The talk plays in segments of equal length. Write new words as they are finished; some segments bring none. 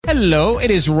Hello, it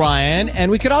is Ryan,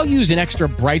 and we could all use an extra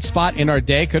bright spot in our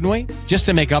day, couldn't we? Just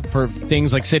to make up for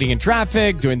things like sitting in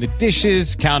traffic, doing the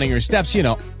dishes, counting your steps,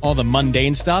 all the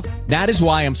mundane stuff. That is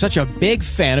why I'm such a big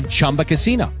fan of Chumba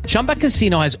Casino. Chumba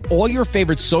Casino has all your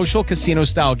favorite social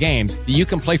casino-style games that you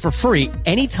can play for free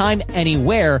anytime,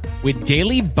 anywhere with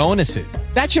daily bonuses.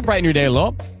 That should brighten your day a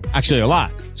little. Actually, a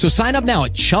lot. So sign up now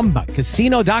at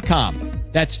ChumbaCasino.com.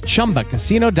 That's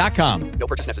ChumbaCasino.com. No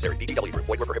purchase necessary. VGW Group.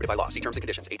 Void where prohibited by law. See terms and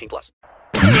conditions. 18+.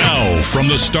 Now, from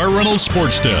the Star Reynolds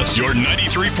Sports Desk, your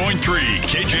 93.3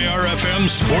 KJR-FM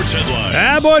Sports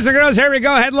Headlines. Boys and girls, here we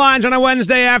go. Headlines on a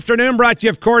Wednesday afternoon, brought to you,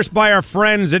 of course, by our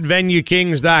friends at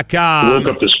VenueKings.com.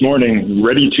 Woke up this morning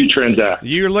ready to transact.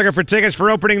 You're looking for tickets for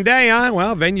opening day, huh?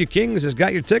 Well, Venue Kings has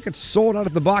got your tickets sold out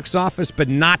at the box office, but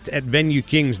not at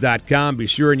VenueKings.com. Be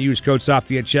sure and use code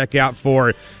SOFTY at checkout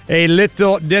for a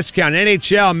little discount.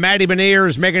 NHL, Matty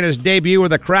Beniers making his debut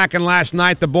with a Kraken last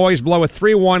night. The boys blow a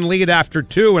 3-1 lead after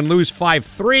 2 and lose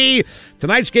 5-3.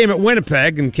 Tonight's game at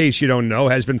Winnipeg, in case you don't know,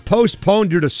 has been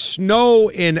postponed due to snow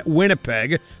in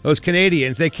Winnipeg. Those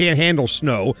Canadians, they can't handle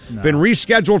snow. No. Been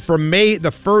rescheduled for May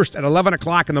the 1st at 11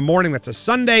 o'clock in the morning. That's a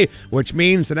Sunday, which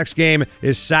means the next game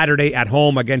is Saturday at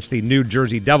home against the New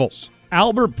Jersey Devils.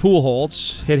 Albert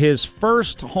Pujols hit his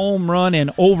first home run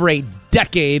in over a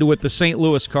decade with the St.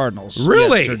 Louis Cardinals.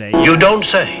 Really? Yesterday. You don't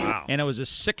say. Wow. And it was his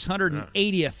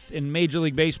 680th in Major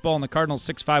League Baseball, and the Cardinals'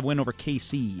 6-5 win over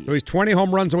KC. So he's 20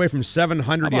 home runs away from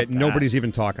 700, yet nobody's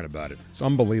even talking about it. It's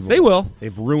unbelievable. They will.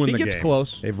 They've ruined the game. He gets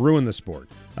close. They've ruined the sport.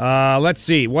 Let's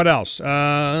see. What else?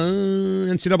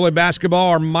 NCAA basketball,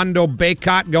 Armando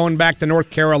Bacot going back to North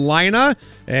Carolina.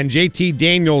 And JT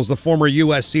Daniels, the former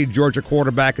USC Georgia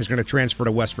quarterback, is going to transfer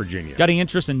to West Virginia. Got any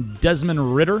interest in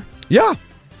Desmond Ridder? Yeah.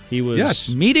 He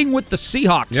was meeting with the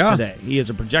Seahawks today. He is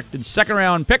a projected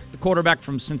second-round pick, the quarterback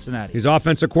from Cincinnati. His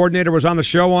offensive coordinator was on the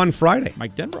show on Friday.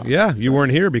 Mike Denbrock. Yeah, you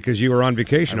weren't here because you were on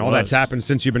vacation. All that's happened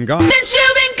since you've been gone. Since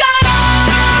you've been gone!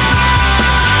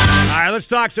 All right, let's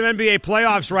talk some NBA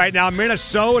playoffs right now.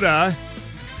 Minnesota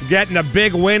getting a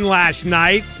big win last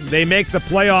night. They make the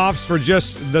playoffs for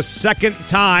just the second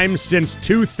time since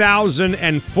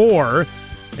 2004.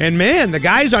 And, man, the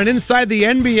guys on Inside the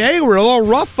NBA were a little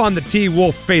rough on the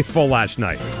T-Wolf faithful last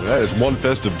night. That is one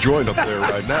festive joint up there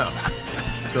right now.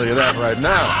 I'll tell you that right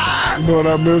now. You know what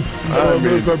I miss? I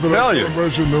miss after that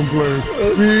celebration them playing.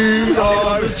 We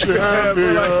are the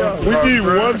champions. We need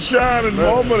one shining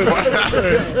moment.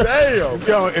 Damn.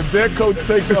 Yo, if their coach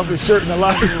takes off his shirt in the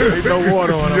locker room, there's no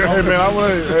water on him. Hey, man, I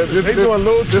want to... They doing a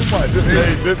little too much.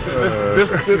 That's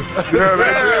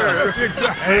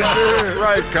exactly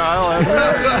right, Kyle.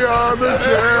 We are the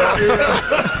champions.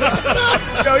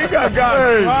 Yo, you got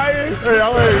guys crying.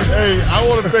 Hey, I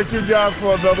want to thank you guys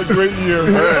for another great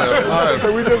year.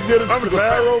 Can we just get it to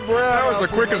Barrow Brown? That was the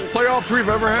quickest playoffs we've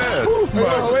ever had. Wait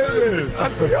a minute.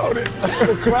 I said, yo, they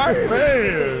were crying.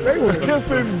 Man, they were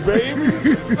kissing babies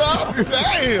and stuff.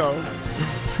 Damn.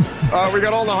 We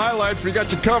got all the highlights. We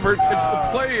got you covered. It's the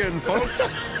play-in, folks.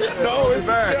 No, it's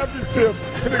the championship.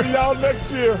 It'll be y'all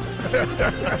next year.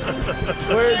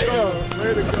 Way to go.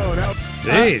 Way to go.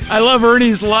 Jeez. I love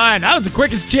Ernie's line. That was the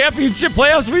quickest championship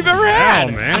playoffs we've ever had.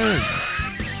 Oh, man.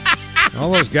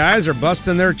 All those guys are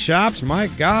busting their chops. My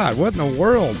God, what in the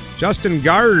world? Justin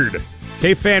Gard,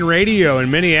 K-Fan Radio in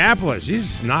Minneapolis.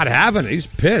 He's not having it. He's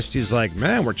pissed. He's like,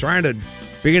 man, we're trying to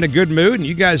be in a good mood, and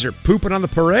you guys are pooping on the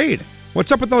parade.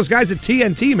 What's up with those guys at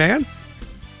TNT, man?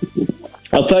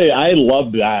 I'll tell you, I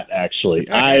loved that, actually.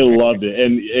 I loved it.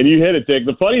 And you hit it, Dick.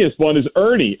 The funniest one is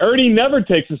Ernie. Ernie never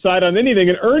takes a side on anything,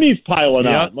 and Ernie's piling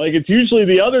on. Like, it's usually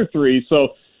the other three,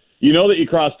 so you know that you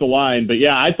crossed the line. But,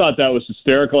 yeah, I thought that was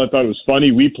hysterical. I thought it was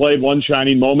funny. We played One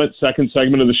Shining Moment, second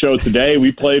segment of the show today.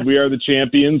 We played We Are the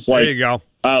Champions. Like, there you go.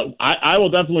 I will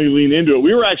definitely lean into it.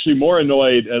 We were actually more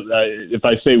annoyed, if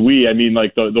I say we, I mean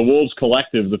like the Wolves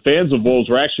collective. The fans of Wolves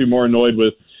were actually more annoyed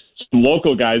with some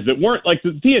local guys that weren't, like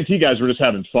the TNT guys were just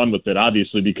having fun with it,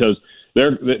 obviously, because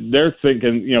they're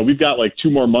thinking, you know, we've got like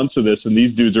 2 more months of this, and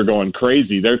these dudes are going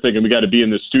crazy. They're thinking we got to be in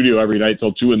this studio every night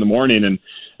till 2 a.m, and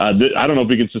I don't know if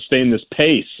we can sustain this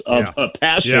pace of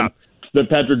passion that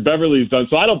Patrick Beverley's done.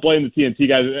 So I don't blame the TNT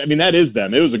guys. I mean, that is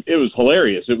them. It was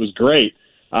hilarious. It was great.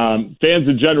 Fans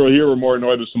in general here were more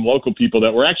annoyed with some local people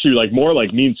that were actually like more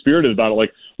like mean-spirited about it.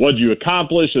 Like, what'd you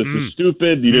accomplish? This is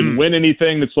stupid. You didn't win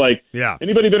anything. It's like,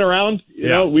 anybody been around? You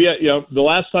know, the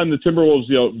last time the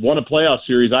Timberwolves, won a playoff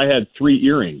series, I had 3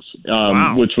 earrings,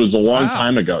 which was a long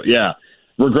time ago. Yeah.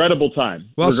 regrettable time.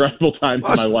 Regrettable time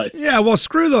for my life. Yeah, well,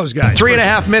 screw those guys.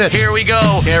 3.5 minutes. Here we go.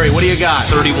 Harry, what do you got?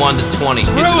 31-20.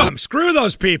 Screw them. Screw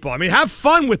those people. I mean, have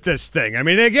fun with this thing. I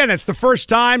mean, again, it's the first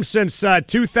time since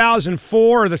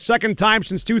 2004, or the second time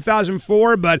since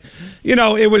 2004. But you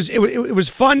know, it was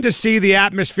fun to see the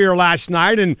atmosphere last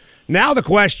night. And now the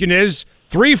question is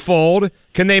threefold: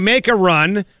 can they make a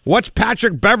run? What's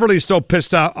Patrick Beverley so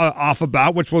pissed off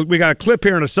about? Which we got a clip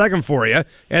here in a second for you.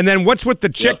 And then what's with the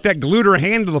chick that glued her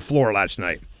hand to the floor last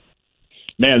night?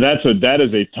 Man, that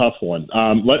is a tough one.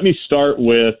 Let me start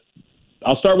with.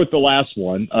 I'll start with the last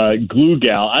one, Glue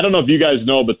Gal. I don't know if you guys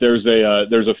know, but there's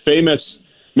a famous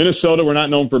Minnesota. We're not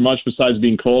known for much besides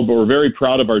being cold, but we're very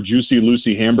proud of our Juicy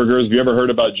Lucy hamburgers. Have you ever heard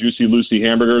about Juicy Lucy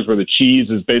hamburgers, where the cheese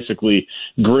is basically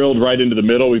grilled right into the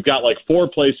middle? We've got like 4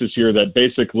 places here that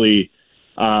basically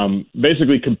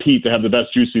compete to have the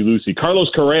best Juicy Lucy. Carlos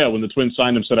Correa, when the Twins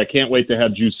signed him, said, "I can't wait to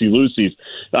have Juicy Lucy's."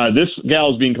 This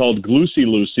gal is being called Glucy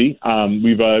Lucy.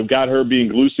 We've got her being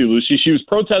Glucy Lucy. She was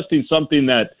protesting something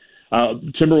that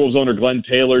Timberwolves owner Glenn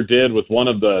Taylor did with one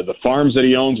of the farms that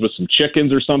he owns with some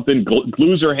chickens or something.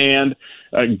 Glues her hand.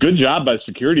 Good job by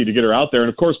security to get her out there. And,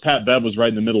 of course, Pat Bev was right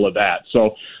in the middle of that.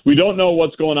 So we don't know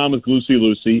what's going on with Glucy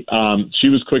Lucy. She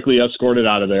was quickly escorted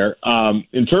out of there.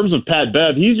 In terms of Pat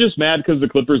Bev, he's just mad because the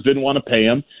Clippers didn't want to pay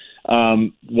him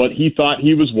what he thought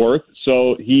he was worth.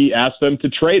 So he asked them to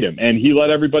trade him, and he let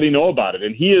everybody know about it.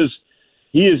 And he is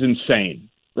insane,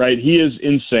 right? He is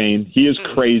insane. He is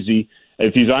crazy.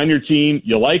 If he's on your team,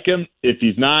 you like him. If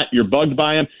he's not, you're bugged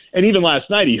by him. And even last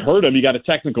night, he hurt him. He got a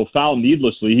technical foul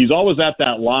needlessly. He's always at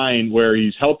that line where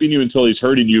he's helping you until he's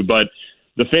hurting you. But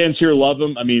the fans here love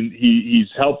him. I mean, he's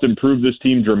helped improve this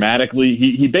team dramatically.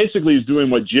 He basically is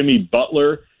doing what Jimmy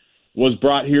Butler was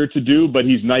brought here to do, but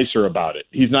he's nicer about it.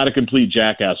 He's not a complete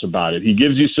jackass about it. He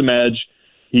gives you some edge.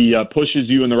 He pushes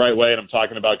you in the right way. And I'm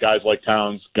talking about guys like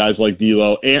Towns, guys like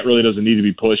D'Lo. Ant really doesn't need to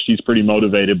be pushed. He's pretty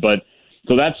motivated, but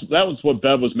so that was what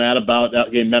Bev was mad about.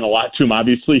 That game meant a lot to him.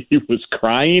 Obviously, he was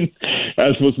crying,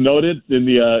 as was noted in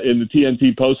the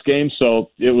TNT post game. So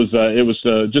it was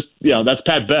just that's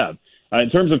Pat Bev.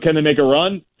 In terms of can they make a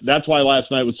run, that's why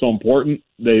last night was so important.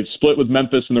 They split with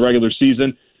Memphis in the regular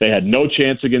season. They had no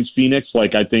chance against Phoenix,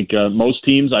 like I think most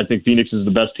teams. I think Phoenix is the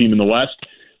best team in the West.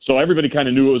 So everybody kind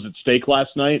of knew it was at stake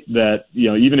last night. That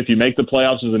even if you make the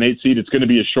playoffs as an 8 seed, it's going to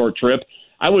be a short trip.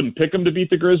 I wouldn't pick them to beat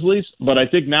the Grizzlies, but I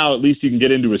think now at least you can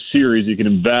get into a series. You can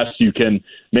invest. You can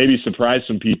maybe surprise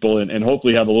some people and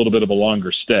hopefully have a little bit of a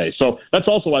longer stay. So that's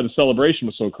also why the celebration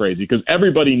was so crazy, because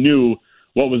everybody knew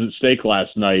what was at stake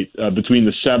last night between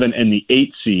the 7 and the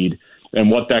 8 seed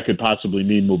and what that could possibly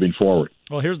mean moving forward.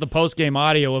 Well, here's the post-game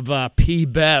audio of P.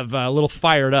 Bev, a little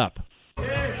fired up.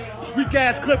 Weak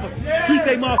ass Clippers. Beat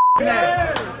they motherfucking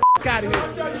ass. Out of here.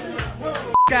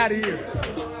 Out of here.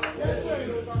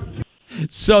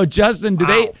 So, Justin, do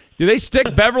they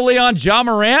stick Beverly on Ja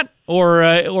Morant,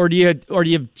 or do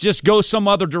you just go some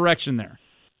other direction there?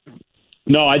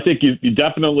 No, I think you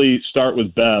definitely start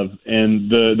with Bev.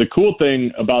 And the cool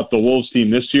thing about the Wolves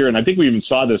team this year, and I think we even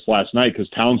saw this last night because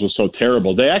Towns was so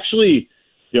terrible, they actually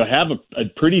have a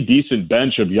pretty decent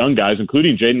bench of young guys,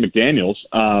 including Jaden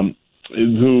McDaniels,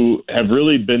 who have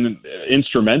really been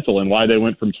instrumental in why they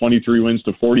went from 23 wins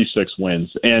to 46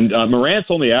 wins. And Morant's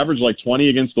only averaged like 20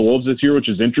 against the Wolves this year, which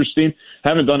is interesting.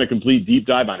 Haven't done a complete deep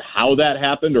dive on how that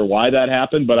happened or why that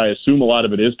happened, but I assume a lot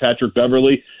of it is Patrick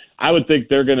Beverly. I would think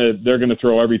they're gonna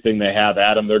throw everything they have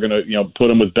at him. They're gonna put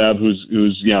him with Bev,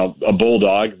 who's a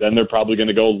bulldog. Then they're probably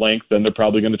gonna go length. Then they're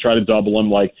probably gonna try to double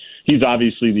him. Like, he's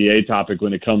obviously the A topic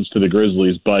when it comes to the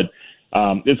Grizzlies, but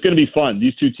it's going to be fun.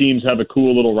 These two teams have a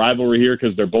cool little rivalry here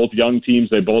because they're both young teams.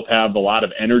 They both have a lot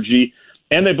of energy,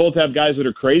 and they both have guys that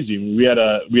are crazy. We had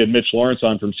Mitch Lawrence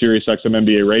on from SiriusXM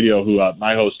NBA Radio, who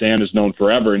my host Dan has known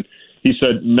forever, and he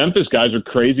said Memphis guys are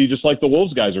crazy just like the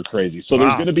Wolves guys are crazy. So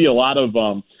There's going to be a lot of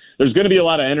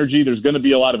energy. There's going to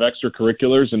be a lot of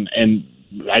extracurriculars, and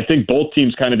I think both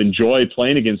teams kind of enjoy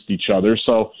playing against each other.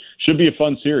 So should be a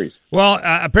fun series. Well,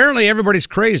 apparently everybody's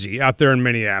crazy out there in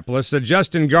Minneapolis.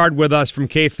 Justin Gard with us from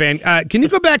KFan. Can you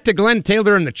go back to Glenn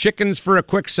Taylor and the chickens for a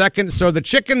quick second? So the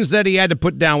chickens that he had to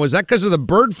put down, was that because of the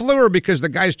bird flu or because the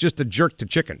guy's just a jerk to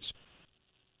chickens?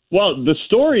 Well, the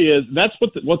story is that's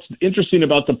what's interesting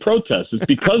about the protest. It's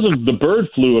because of the bird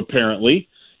flu, apparently.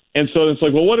 And so it's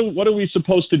like, well, what are we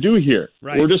supposed to do here?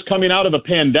 Right. We're just coming out of a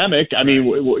pandemic. I mean,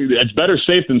 it's better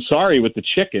safe than sorry with the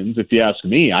chickens, if you ask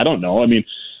me. I don't know. I mean,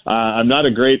 I'm not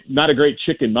a great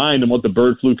chicken mind on what the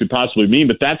bird flu could possibly mean,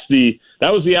 but that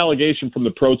was the allegation from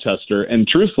the protester. And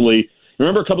truthfully,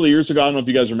 remember a couple of years ago, I don't know if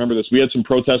you guys remember this, we had some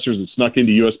protesters that snuck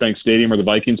into US Bank Stadium where the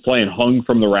Vikings play and hung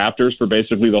from the rafters for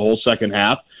basically the whole second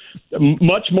half.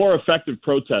 much more effective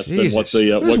protest than what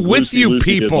the what is what with you Lucy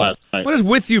people? did last night. What is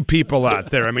with you people out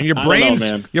there? I mean, your I brains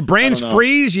don't know.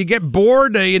 freeze. You get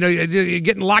bored. You're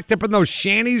getting locked up in those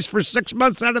shanties for 6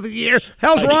 months out of the year.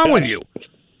 Hell's wrong with you?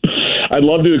 I'd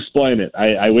love to explain it.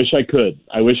 I wish I could.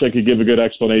 I wish I could give a good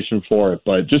explanation for it.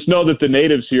 But just know that the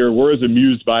natives here were as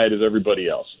amused by it as everybody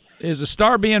else. Is a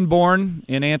star being born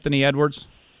in Anthony Edwards?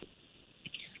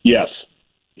 Yes,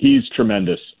 he's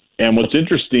tremendous. And what's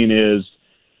interesting is,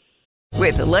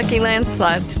 with the Lucky Land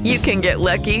Slots, you can get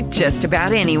lucky just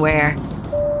about anywhere.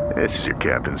 This is your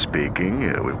captain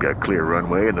speaking. We've got clear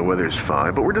runway and the weather's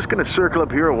fine, but we're just going to circle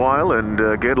up here a while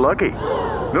and get lucky.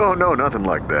 No, nothing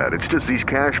like that. It's just these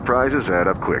cash prizes add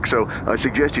up quick. So I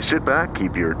suggest you sit back,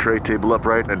 keep your tray table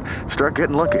upright, and start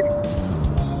getting lucky.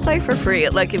 Play for free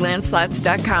at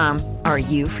LuckyLandSlots.com. Are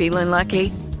you feeling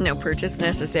lucky? No purchase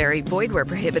necessary. Void where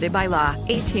prohibited by law.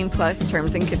 18+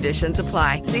 terms and conditions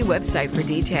apply. See website for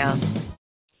details.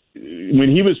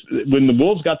 when the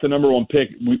Wolves got the number one pick,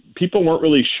 people weren't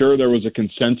really sure there was a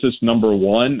consensus number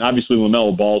one. Obviously,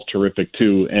 LaMelo Ball's terrific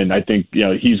too, and I think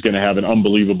he's going to have an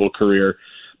unbelievable career.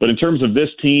 But in terms of this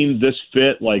team, this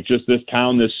fit, like just this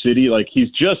town, this city, like he's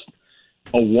just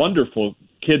a wonderful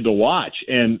kid to watch.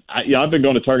 And I've been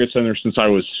going to Target Center since I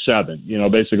was 7,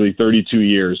 basically 32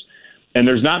 years. And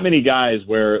there's not many guys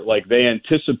where like they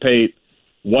anticipate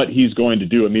what he's going to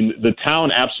do. I mean, the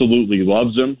town absolutely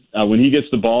loves him. When he gets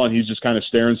the ball and he's just kind of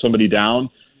staring somebody down,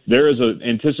 there is an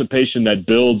anticipation that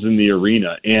builds in the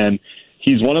arena. And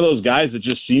he's one of those guys that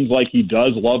just seems like he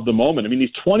does love the moment. I mean,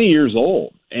 he's 20 years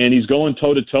old, and he's going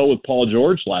toe-to-toe with Paul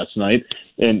George last night.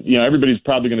 And, everybody's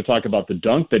probably going to talk about the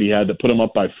dunk that he had that put him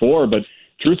up by 4, but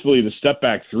truthfully, the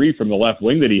step-back 3 from the left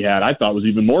wing that he had, I thought was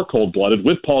even more cold-blooded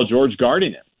with Paul George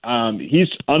guarding him. He's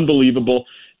unbelievable.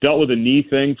 Dealt with a knee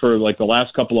thing for like the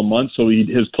last couple of months, so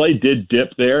his play did dip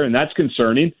there, and that's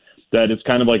concerning that it's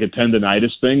kind of like a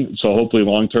tendonitis thing. So hopefully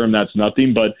long-term that's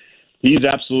nothing, but he's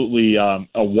absolutely a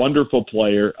wonderful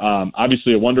player.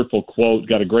 Obviously a wonderful quote,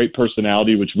 got a great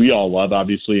personality, which we all love,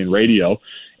 obviously, in radio.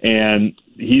 And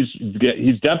he's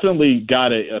definitely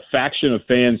got a faction of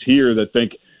fans here that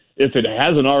think if it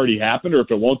hasn't already happened or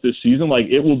if it won't this season, like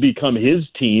it will become his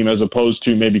team as opposed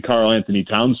to maybe Karl Anthony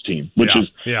Towns' team, which is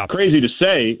crazy to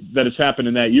say that it's happened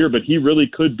in that year, but he really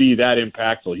could be that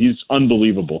impactful. He's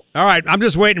unbelievable. All right, I'm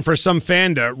just waiting for some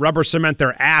fan to rubber cement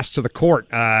their ass to the court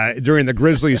during the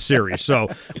Grizzlies series. So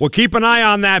we'll keep an eye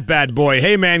on that bad boy.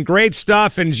 Hey, man, great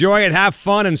stuff. Enjoy it. Have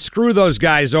fun, and screw those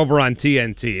guys over on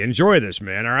TNT. Enjoy this,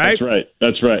 man, all right?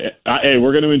 That's right. Hey,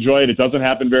 we're going to enjoy it. It doesn't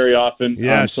happen very often.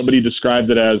 Yes. Somebody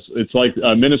described it as it's like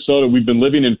Minnesota. We've been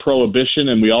living in prohibition,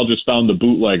 and we all just found the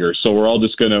bootlegger. So we're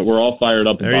all fired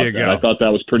up about that. I thought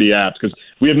that was pretty apt because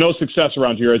we have no success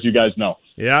around here, as you guys know.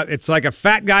 Yeah, it's like a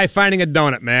fat guy finding a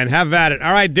donut, man. Have at it.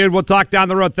 All right, dude, we'll talk down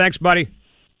the road. Thanks, buddy.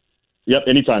 Yep,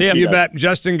 anytime. See you bet.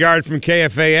 Justin Guard from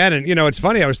KFAN. And, it's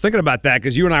funny. I was thinking about that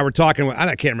because you and I were talking, I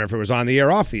can't remember if it was on the air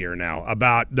or off the air now,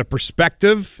 about the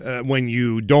perspective when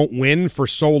you don't win for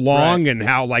so long and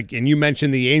how, and you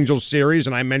mentioned the Angels series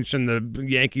and I mentioned the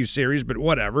Yankees series, but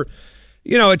whatever.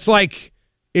 It's like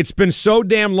it's been so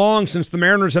damn long since the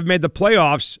Mariners have made the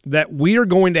playoffs that we are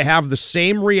going to have the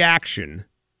same reaction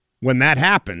when that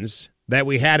happens that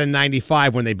we had in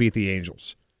 95 when they beat the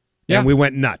Angels. Yeah. And we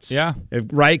went nuts. Yeah.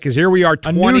 Right? Because here we are,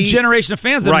 a new generation of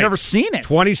fans that have never seen it.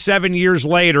 27 years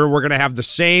later, we're going to have the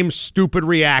same stupid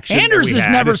reaction. Anders has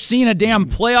never seen a damn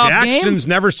playoff game. Jackson's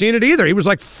never seen it either. He was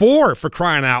like 4 for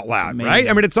crying out loud, right?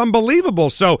 I mean, it's unbelievable.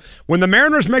 So when the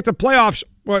Mariners make the playoffs,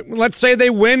 let's say they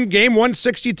win game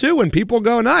 162 and people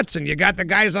go nuts, and you got the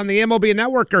guys on the MLB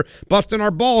Network are busting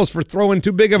our balls for throwing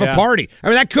too big of a party. I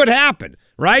mean, that could happen.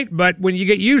 Right? But when you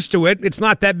get used to it, it's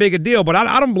not that big a deal. But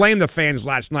I don't blame the fans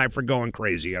last night for going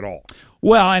crazy at all.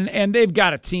 Well, and they've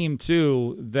got a team,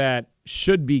 too, that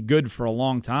should be good for a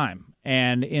long time.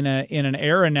 And in an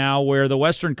era now where the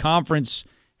Western Conference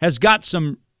has got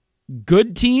some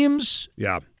good teams.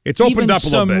 Yeah. It's opened up a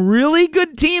little bit. Some really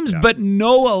good teams, but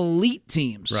no elite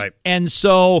teams. Right. And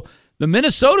so the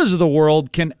Minnesotas of the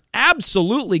world can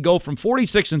absolutely go from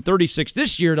 46-36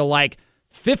 this year to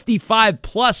 55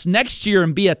 plus next year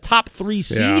and be a top 3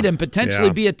 seed and potentially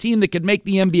be a team that could make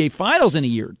the NBA Finals in a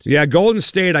year or two. Yeah, Golden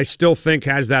State, I still think,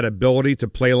 has that ability to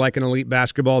play like an elite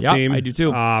basketball team. I do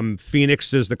too.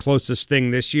 Phoenix is the closest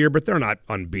thing this year, but they're not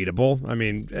unbeatable. I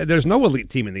mean, there's no elite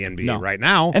team in the NBA right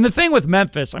now. And the thing with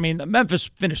Memphis, Memphis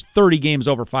finished 30 games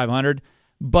over 500,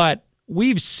 but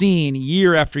we've seen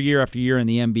year after year after year in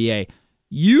the NBA,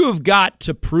 you have got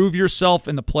to prove yourself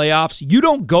in the playoffs. You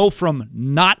don't go from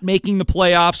not making the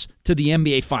playoffs to the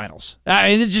NBA Finals. I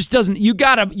mean, it just doesn't. You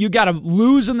gotta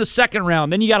lose in the second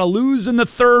round, then you gotta lose in the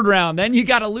third round, then you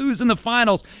gotta lose in the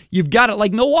finals. You've got it.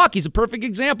 Like Milwaukee's a perfect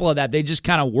example of that. They just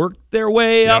kind of worked their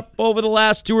way up over the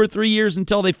last 2 or 3 years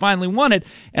until they finally won it.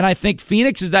 And I think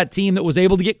Phoenix is that team that was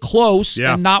able to get close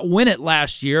and not win it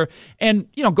last year. And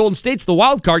Golden State's the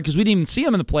wild card because we didn't even see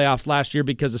them in the playoffs last year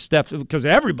because of Steph, because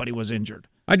everybody was injured.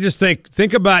 I just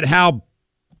think about how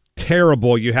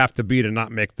terrible you have to be to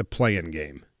not make the play-in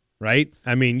game. Right?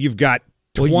 I mean, you've got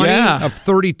 20 of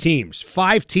 30 teams.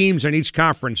 5 teams in each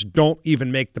conference don't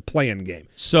even make the play-in game.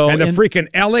 And the freaking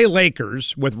L.A.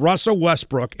 Lakers with Russell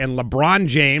Westbrook and LeBron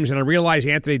James, and I realize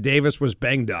Anthony Davis was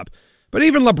banged up, but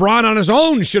even LeBron on his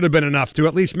own should have been enough to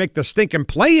at least make the stinking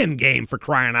play-in game, for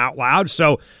crying out loud.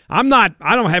 So I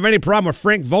don't have any problem with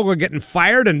Frank Vogel getting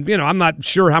fired, and I'm not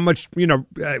sure how much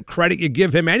credit you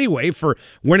give him anyway for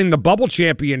winning the bubble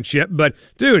championship. But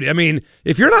dude, I mean,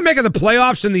 if you're not making the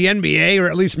playoffs in the NBA, or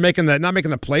at least not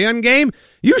making the play-in game,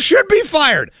 you should be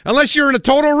fired unless you're in a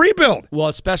total rebuild. Well,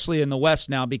 especially in the West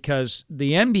now, because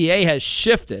the NBA has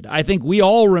shifted. I think we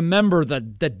all remember the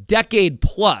decade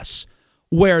plus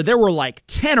where there were like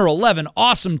 10 or 11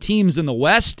 awesome teams in the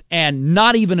West and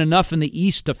not even enough in the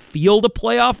East to field a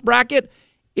playoff bracket.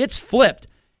 It's flipped.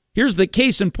 Here's the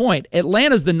case in point.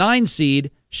 Atlanta's the 9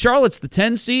 seed. Charlotte's the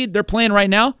 10 seed. They're playing right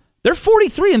now. They're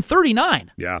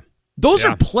 43-39. Yeah. Those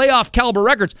are playoff caliber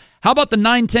records. How about the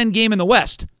 9-10 game in the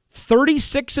West?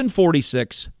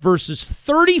 36-46 versus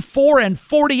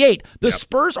 34-48. The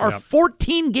Spurs are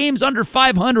 14 games under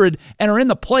 500 and are in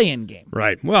the play-in game.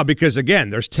 Right. Well, because again,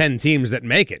 there's 10 teams that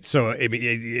make it. So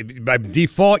by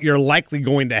default, you're likely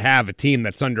going to have a team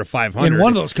that's under 500 in one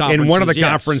of those conferences. In one of the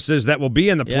conferences that will be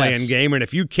in the play-in game. And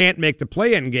if you can't make the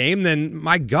play-in game, then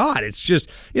my God, it's just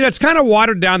it's kind of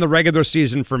watered down the regular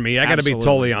season for me. I got to be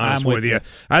totally honest with you.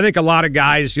 I think a lot of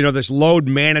guys, this load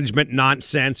management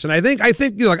nonsense, and I think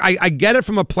I get it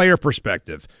from a player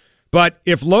perspective, but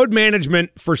if load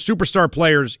management for superstar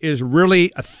players is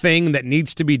really a thing that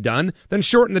needs to be done, then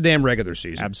shorten the damn regular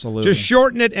season. Absolutely. Just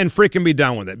shorten it and freaking be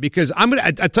done with it. Because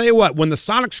I tell you what, when the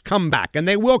Sonics come back, and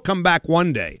they will come back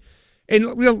one day,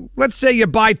 and let's say you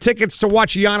buy tickets to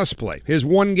watch Giannis play, his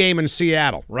one game in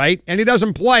Seattle, right? And he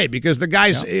doesn't play because the guy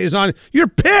is on. You're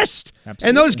pissed. Absolutely.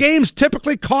 And those games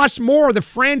typically cost more. The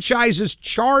franchises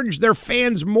charge their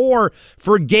fans more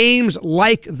for games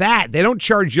like that. They don't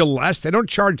charge you less. They don't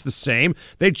charge the same.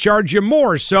 They charge you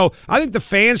more. So I think the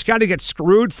fans kind of get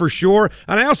screwed for sure.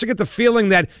 And I also get the feeling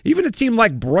that even a team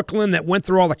like Brooklyn that went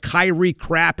through all the Kyrie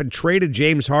crap and traded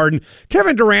James Harden,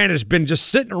 Kevin Durant has been just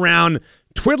sitting around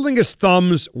twiddling his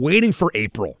thumbs, waiting for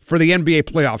April for the NBA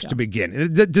playoffs to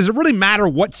begin. Does it really matter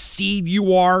what seed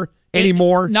you are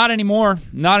anymore? Not anymore.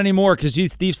 Not anymore, because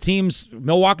these teams,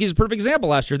 Milwaukee's a perfect example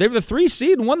last year. They were the 3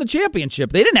 seed and won the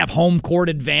championship. They didn't have home court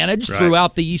advantage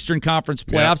throughout the Eastern Conference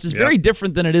playoffs. It's very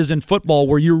different than it is in football,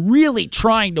 where you're really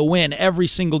trying to win every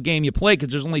single game you play because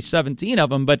there's only 17 of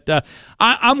them. But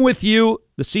I'm with you.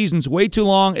 The season's way too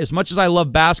long. As much as I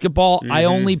love basketball, I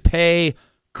only pay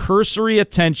cursory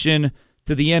attention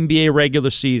to the NBA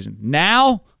regular season.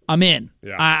 Now, I'm in.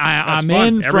 Yeah. I'm fun.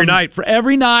 in every night. For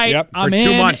every night. Yep, I'm for in.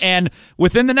 2 months. And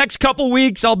within the next couple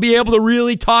weeks, I'll be able to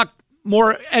really talk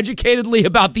more educatedly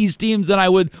about these teams than I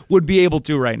would be able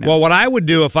to right now. Well, what I would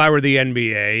do if I were the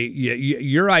NBA,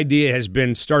 your idea has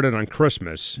been started on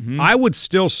Christmas. Mm-hmm. I would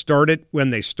still start it when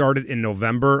they start it in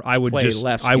November. I would just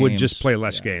play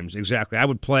less games. Exactly. I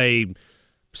would play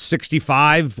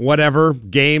 65 whatever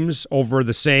games over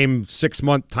the same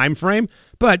 6-month time frame.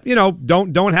 But,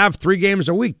 don't have 3 games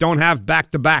a week. Don't have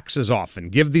back-to-backs as often.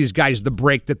 Give these guys the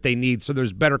break that they need so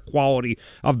there's better quality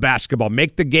of basketball.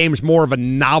 Make the games more of a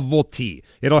novelty.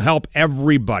 It'll help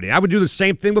everybody. I would do the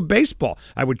same thing with baseball.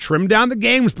 I would trim down the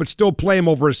games but still play them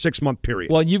over a 6-month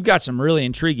period. Well, you've got some really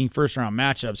intriguing first-round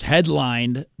matchups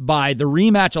headlined by the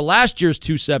rematch of last year's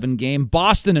 2-7 game,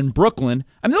 Boston and Brooklyn.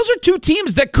 I mean, those are 2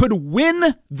 teams that could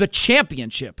win the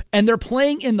championship, and they're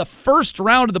playing in the first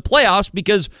round of the playoffs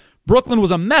because Brooklyn was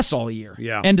a mess all year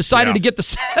and decided to get the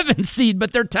 7 seed,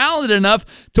 but they're talented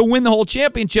enough to win the whole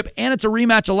championship, and it's a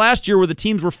rematch of last year where the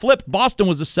teams were flipped. Boston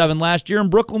was the 7 last year,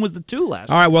 and Brooklyn was the 2 last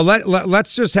year. All right, well,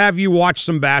 let's just have you watch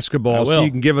some basketball so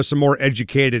you can give us a more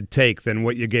educated take than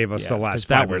what you gave us the last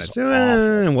 5 minutes.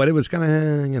 And what it was kind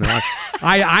of,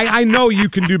 I know you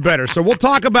can do better. So we'll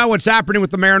talk about what's happening with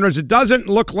the Mariners. It doesn't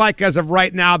look like, as of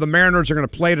right now, the Mariners are going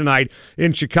to play tonight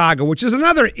in Chicago, which is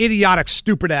another idiotic,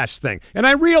 stupid-ass thing. And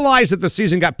I realize realize that the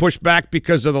season got pushed back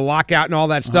because of the lockout and all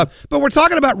that stuff, but we're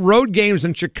talking about road games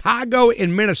in Chicago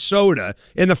and Minnesota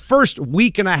in the first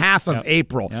week and a half of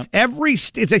April.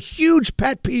 It's a huge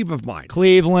pet peeve of mine.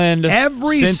 Cleveland,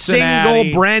 every Cincinnati.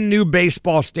 single brand new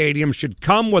baseball stadium should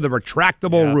come with a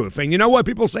retractable roof. And you know what?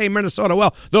 People say in Minnesota,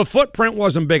 well, the footprint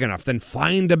wasn't big enough. Then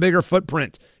find a bigger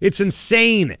footprint. It's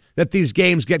insane that these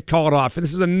games get called off. And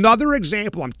this is another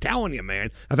example, I'm telling you,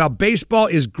 man, of how baseball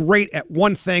is great at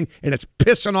one thing and it's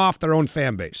pissing off their own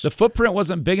fan base. The footprint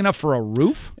wasn't big enough for a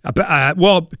roof?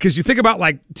 Well, because you think about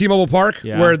like T-Mobile Park,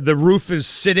 where the roof is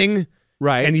sitting,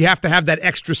 right, and you have to have that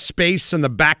extra space in the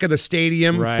back of the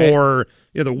stadium for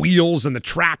the wheels and the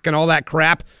track and all that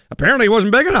crap. Apparently, it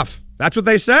wasn't big enough. That's what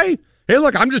they say. Hey,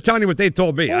 look, I'm just telling you what they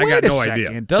told me. Well, I got no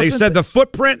idea. They said the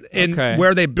footprint in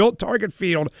where they built Target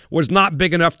Field was not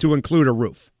big enough to include a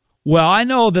roof. Well, I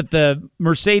know that the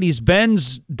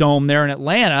Mercedes-Benz Dome there in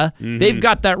Atlanta, they've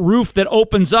got that roof that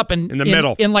opens up in the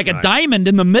middle, in like a diamond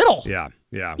in the middle. Yeah.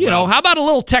 Yeah, you know, how about a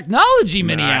little technology,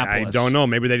 Minneapolis? I don't know.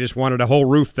 Maybe they just wanted a whole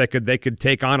roof they could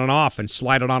take on and off and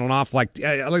slide it on and off. Like,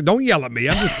 don't yell at me.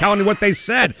 I'm just telling you what they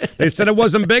said. They said it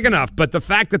wasn't big enough. But the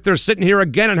fact that they're sitting here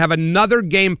again and have another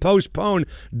game postponed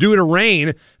due to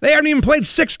rain, they haven't even played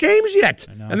 6 games yet.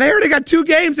 And they already got 2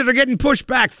 games that are getting pushed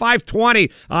back.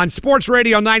 5:20 on Sports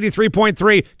Radio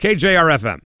 93.3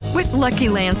 KJR-FM. With Lucky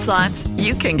Land Slots,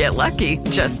 you can get lucky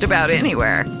just about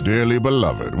anywhere. Dearly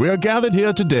beloved, we are gathered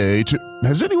here today to...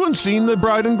 Has anyone seen the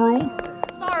bride and groom?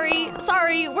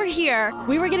 Sorry, we're here.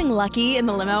 We were getting lucky in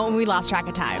the limo and we lost track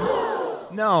of time.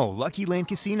 No, Lucky Land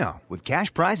Casino, with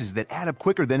cash prizes that add up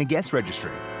quicker than a guest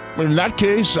registry. In that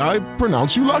case, I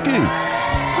pronounce you lucky.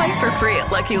 Play for free at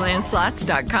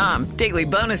LuckyLandSlots.com. Daily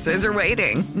bonuses are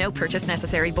waiting. No purchase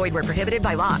necessary. Void where prohibited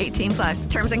by law.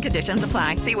 18+. Terms and conditions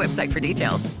apply. See website for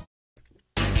details.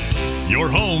 Your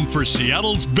home for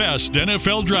Seattle's best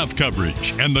NFL draft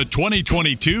coverage and the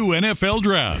 2022 NFL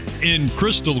Draft in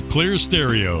crystal clear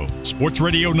stereo. Sports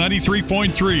Radio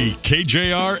 93.3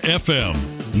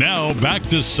 KJR-FM. Now back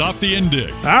to Softy and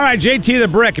Dick. All right, JT the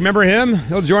Brick. Remember him?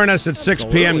 He'll join us at 6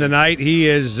 p.m. tonight. He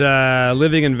is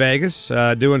living in Vegas,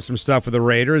 doing some stuff with the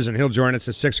Raiders, and he'll join us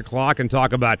at 6 o'clock and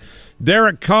talk about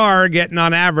Derek Carr getting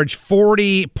on average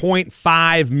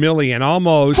 $40.5 million,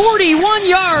 almost 41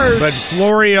 yards. But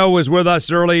Florio was with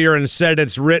us earlier and said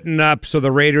it's written up so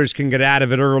the Raiders can get out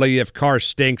of it early if Carr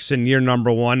stinks in year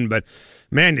number 1. But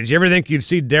man, did you ever think you'd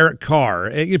see Derek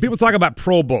Carr? People talk about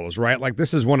Pro Bowls, right? Like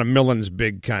this is one of Millen's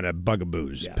big kind of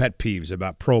bugaboos, pet peeves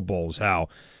about Pro Bowls, how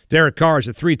Derek Carr is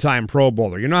a 3-time Pro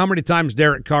Bowler. You know how many times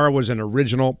Derek Carr was an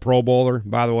original Pro Bowler,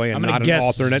 by the way, and not an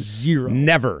alternate? 0.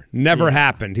 Never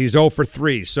happened. He's 0 for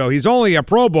 3. So he's only a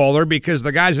Pro Bowler because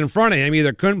the guys in front of him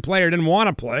either couldn't play or didn't want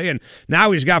to play, and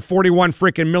now he's got $41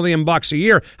 freaking million a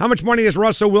year. How much money is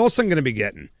Russell Wilson going to be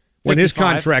getting when 55. his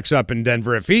contract's up in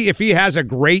Denver? If he has a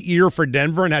great year for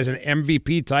Denver and has an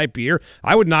MVP type year,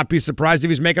 I would not be surprised if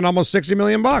he's making almost $60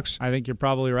 million. I think you're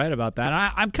probably right about that.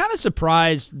 I'm kind of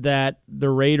surprised that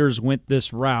the Raiders went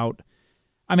this route.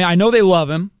 I mean, I know they love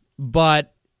him,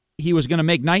 but he was going to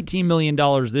make $19 million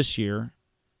this year.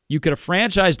 You could have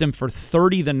franchised him for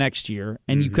 $30 the next year,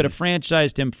 and you could have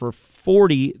franchised him for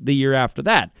 $40 the year after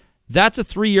that. That's a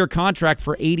 3-year contract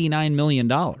for $89 million.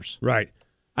 Right.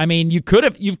 I mean, you could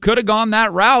have gone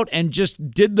that route and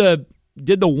just did the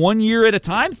 1 year at a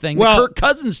time thing, the Kirk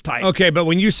Cousins type. Okay, but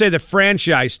when you say the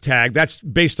franchise tag, that's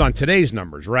based on today's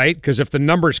numbers, right? Because if the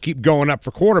numbers keep going up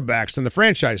for quarterbacks, then the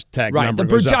franchise tag number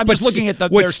goes up. I'm just looking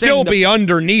at would still be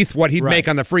underneath what he'd make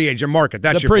on the free agent market.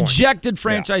 That's the your projected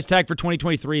franchise tag for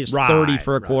 2023 is 30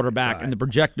 for a quarterback, and the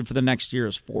projected for the next year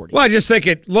is 40. Well, I just think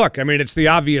it's the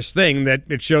obvious thing that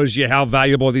it shows you how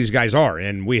valuable these guys are,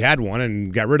 and we had one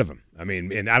and got rid of him. I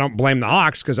mean, and I don't blame the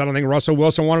Hawks because I don't think Russell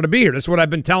Wilson wanted to be here. That's what I've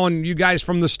been telling you guys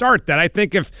from the start, that I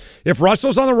think if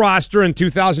Russell's on the roster in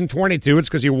 2022, it's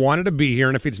because he wanted to be here,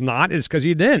 and if he's not, it's because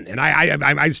he didn't. And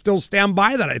I still stand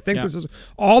by that. I think this is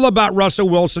all about Russell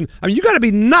Wilson. I mean, you got to be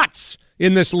nuts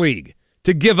in this league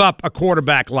to give up a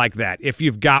quarterback like that if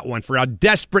you've got one, for how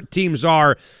desperate teams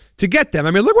are to get them.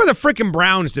 I mean, look what the freaking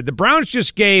Browns did. The Browns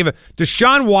just gave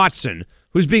Deshaun Watson,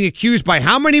 who's being accused by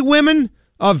how many women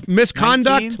of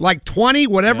misconduct, 19? like 20,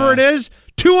 whatever it is,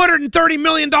 $230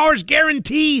 million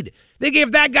guaranteed. They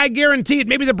gave that guy guaranteed.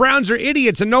 Maybe the Browns are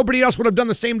idiots and nobody else would have done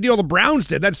the same deal the Browns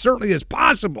did. That certainly is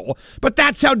possible. But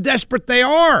that's how desperate they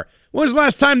are. When was the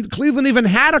last time Cleveland even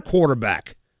had a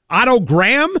quarterback? Otto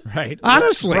Graham? Right.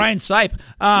 Honestly. Brian Sipe.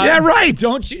 Yeah, right.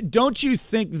 Don't you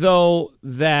think, though,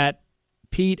 that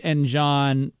Pete and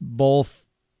John both,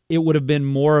 it would have been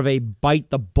more of a bite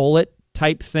the bullet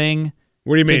type thing?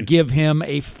 What do you mean? To give him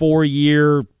a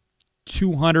 4-year,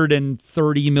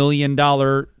 $230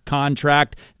 million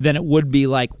contract than it would be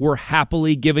like we're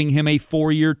happily giving him a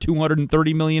 4-year,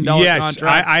 $230 million contract.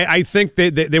 Yes, I think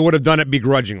they would have done it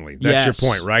begrudgingly. That's your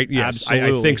point, right? Yes,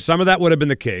 absolutely. I think some of that would have been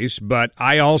the case, but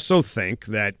I also think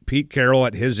that Pete Carroll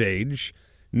at his age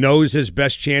knows his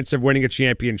best chance of winning a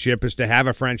championship is to have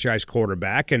a franchise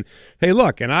quarterback. And, hey,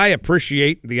 look, and I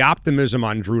appreciate the optimism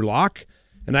on Drew Lock,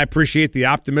 and I appreciate the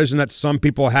optimism that some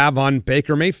people have on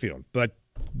Baker Mayfield. But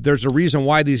there's a reason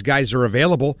why these guys are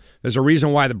available. There's a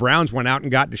reason why the Browns went out and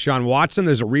got Deshaun Watson.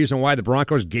 There's a reason why the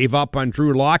Broncos gave up on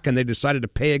Drew Lock and they decided to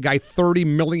pay a guy $30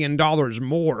 million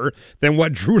more than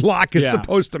what Drew Lock is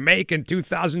supposed to make in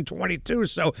 2022.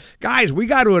 So, guys, we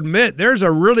got to admit, there's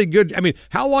a really good – I mean,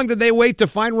 how long did they wait to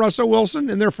find Russell Wilson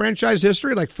in their franchise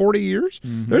history? Like 40 years?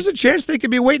 Mm-hmm. There's a chance they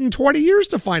could be waiting 20 years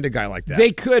to find a guy like that.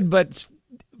 They could, but –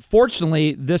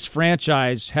 fortunately, this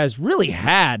franchise has really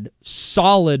had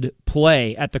solid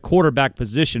play at the quarterback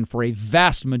position for a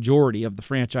vast majority of the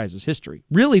franchise's history.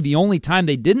 Really, the only time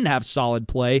they didn't have solid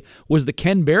play was the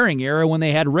Ken Behring era when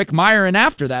they had Rick Meyer, and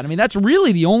after that. I mean, that's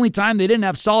really the only time they didn't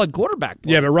have solid quarterback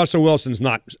play. Yeah, but Russell Wilson's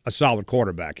not a solid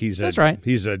quarterback. That's right.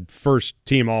 He's a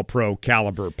first-team All-Pro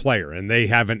caliber player, and they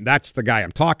haven't. That's the guy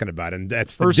I'm talking about, and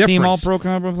that's the difference. First-team All-Pro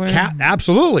caliber player?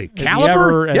 Absolutely.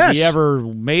 Caliber, Has he ever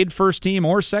made first-team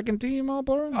or second-team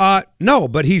All-Pro? No,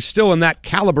 but he's still in that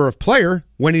caliber of player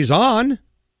when he's on,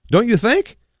 don't you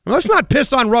think? Well, let's not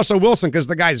piss on Russell Wilson because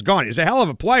the guy's gone. He's a hell of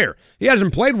a player. He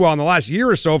hasn't played well in the last year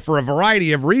or so for a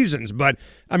variety of reasons, but,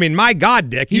 I mean, my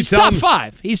God, Dick. He's top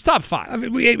five. He's top five.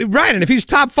 Right, and if he's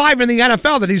top five in the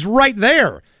NFL, then he's right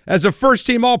there as a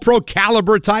first-team All-Pro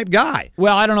caliber type guy.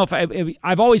 Well, I don't know if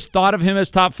I've always thought of him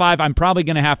as top five. I'm probably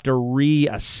going to have to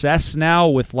reassess now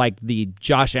with like the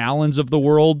Josh Allens of the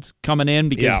world coming in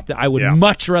because I would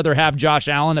much rather have Josh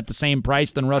Allen at the same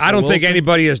price than Russell Wilson. I don't think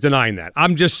anybody is denying that.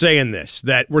 I'm just saying this,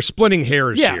 that we're splitting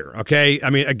hairs here, okay?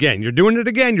 I mean, again, you're doing it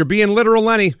again. You're being literal,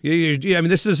 Lenny. I mean,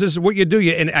 this is what you do.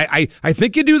 And I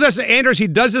think you do this. Anders, he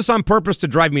does this on purpose to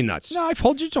drive me nuts. No, I've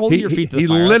holding your feet to the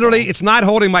fire. He literally, it's not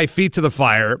holding my feet to the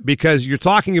fire because you're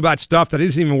talking about stuff that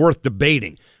isn't even worth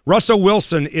debating. Russell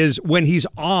Wilson when he's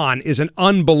on, is an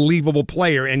unbelievable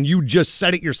player, and you just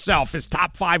said it yourself, is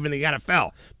top five in the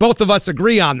NFL. Both of us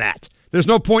agree on that. There's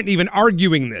no point in even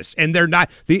arguing this, and they're not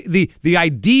the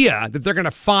idea that they're going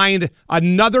to find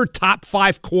another top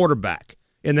five quarterback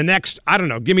in the next, I don't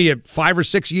know, give me 5 or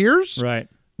 6 years. Right.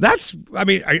 That's, I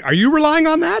mean, are you relying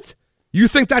on that? You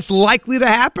think that's likely to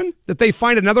happen? That they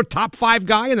find another top five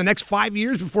guy in the next 5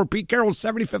 years before Pete Carroll's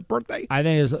 75th birthday?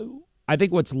 I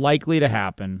think what's likely to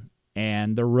happen,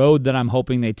 and the road that I'm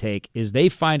hoping they take, is they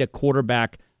find a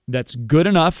quarterback that's good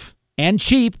enough and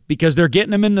cheap because they're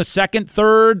getting him in the second,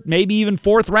 third, maybe even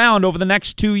fourth round over the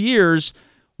next 2 years,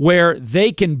 where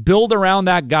they can build around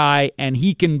that guy and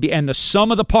he can be, and the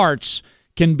sum of the parts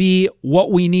can be what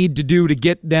we need to do to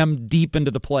get them deep into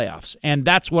the playoffs. And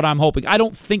that's what I'm hoping. I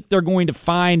don't think they're going to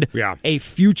find a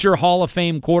future Hall of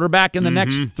Fame quarterback in the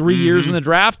next 3 years in the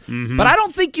draft. But I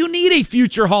don't think you need a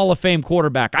future Hall of Fame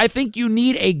quarterback. I think you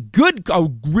need a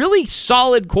really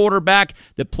solid quarterback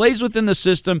that plays within the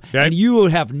system, and you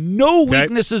would have no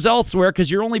weaknesses elsewhere because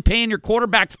you're only paying your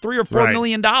quarterback $3 or $4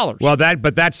 million. Well,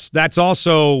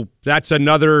 that's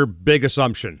another big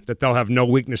assumption, that they'll have no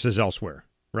weaknesses elsewhere,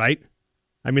 right?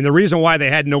 I mean, the reason why they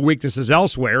had no weaknesses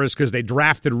elsewhere is because they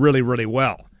drafted really, really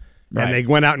well. Right. And they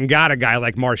went out and got a guy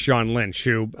like Marshawn Lynch,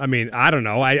 who, I mean, I don't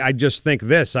know. I just think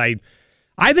this. I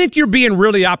think you're being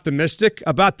really optimistic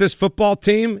about this football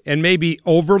team and maybe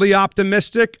overly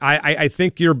optimistic. I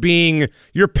think you're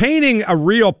painting a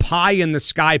real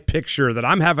pie-in-the-sky picture that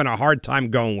I'm having a hard time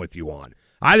going with you on.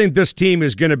 I think this team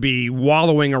is going to be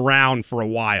wallowing around for a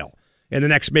while in the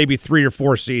next maybe 3 or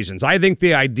 4 seasons. I think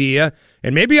the idea,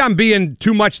 and maybe I'm being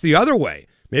too much the other way.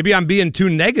 Maybe I'm being too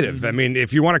negative. I mean,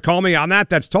 if you want to call me on that,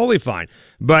 that's totally fine.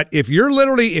 But if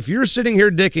you're sitting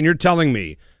here, Dick, and you're telling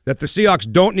me that the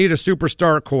Seahawks don't need a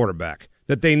superstar quarterback,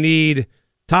 that they need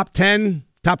top 10,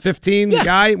 top 15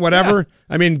 guy, whatever.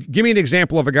 Yeah. I mean, give me an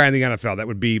example of a guy in the NFL that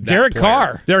would be that Derek player.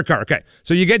 Carr. Derek Carr, okay.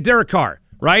 So you get Derek Carr,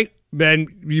 right? Then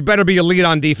you better be elite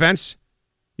on defense.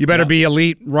 You better be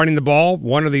elite running the ball,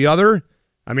 one or the other.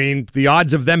 I mean, the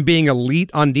odds of them being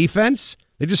elite on defense,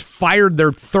 they just fired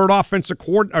their third defensive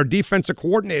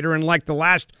coordinator in like the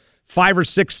last 5 or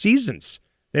 6 seasons.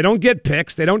 They don't get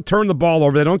picks. They don't turn the ball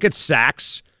over. They don't get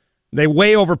sacks. They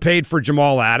way overpaid for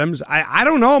Jamal Adams. I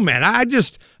don't know, man. I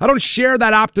don't share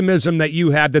that optimism that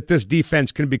you had that this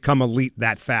defense can become elite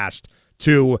that fast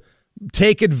to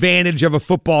take advantage of a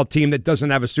football team that doesn't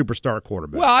have a superstar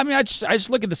quarterback. Well, I mean, I just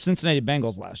look at the Cincinnati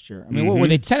Bengals last year. I mean, what were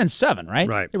they, 10-7, right?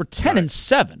 Right. They were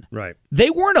 10-7. Right. They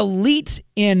weren't elite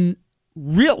in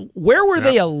real. Where were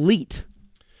they elite?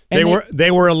 And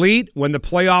they were elite when the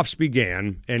playoffs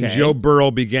began and Joe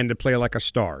Burrow began to play like a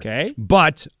star. Okay.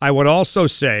 But I would also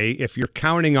say if you're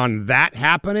counting on that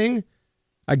happening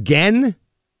again,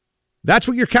 that's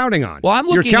what you're counting on. Well, I'm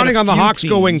looking You're counting at on the Hawks teams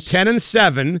going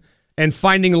 10-7 and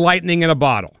finding lightning in a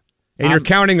bottle. And you're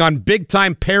counting on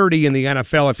big-time parity in the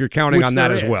NFL if you're counting on that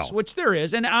as well. Which there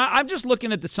is. And I'm just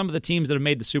looking at some of the teams that have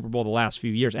made the Super Bowl the last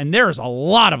few years, and there's a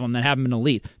lot of them that haven't been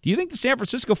elite. Do you think the San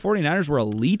Francisco 49ers were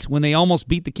elite when they almost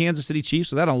beat the Kansas City Chiefs?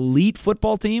 Was that an elite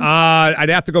football team? I'd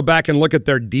have to go back and look at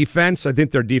their defense. I think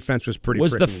their defense was pretty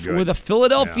good. Were the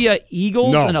Philadelphia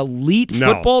Eagles an elite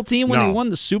football team when they won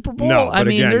the Super Bowl? No, I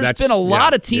mean, again, there's been a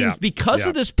lot of teams because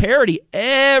of this parity.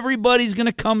 Everybody's going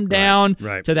to come down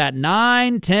to that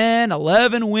 9, 10,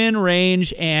 11 win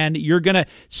range, and you're going to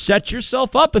set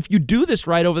yourself up if you do this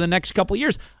right over the next couple of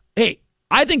years. Hey,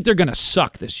 I think they're going to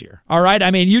suck this year, all right?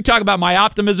 I mean, you talk about my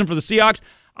optimism for the Seahawks.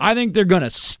 I think they're going to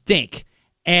stink.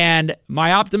 And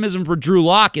my optimism for Drew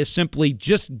Lock is simply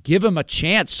just give him a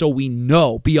chance so we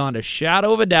know beyond a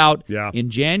shadow of a doubt in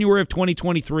January of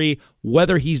 2023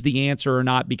 whether he's the answer or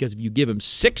not, because if you give him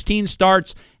 16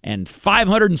 starts and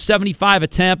 575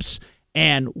 attempts,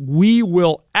 and we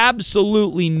will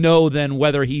absolutely know then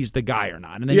whether he's the guy or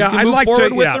not. And then you can move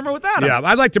forward with him or without him. Yeah,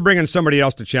 I'd like to bring in somebody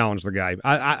else to challenge the guy.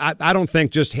 I don't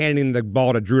think just handing the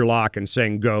ball to Drew Lock and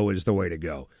saying go is the way to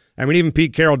go. I mean, even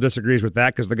Pete Carroll disagrees with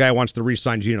that because the guy wants to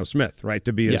re-sign Geno Smith, right,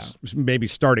 to be his maybe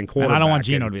starting quarterback. And I don't want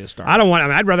Geno to be the starter.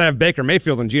 I'd rather have Baker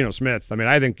Mayfield than Geno Smith. I mean,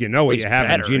 I think you know what you have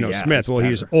in Geno Smith. Well,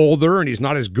 he's older and he's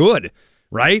not as good.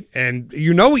 Right? And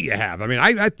you know what you have. I mean,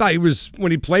 I thought he was,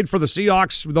 when he played for the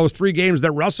Seahawks, those 3 games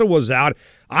that Russell was out,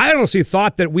 I honestly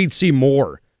thought that we'd see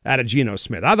more out of Geno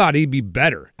Smith. I thought he'd be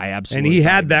better. I absolutely And he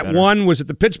had that one, was it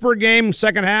the Pittsburgh game,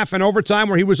 second half and overtime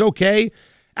where he was okay?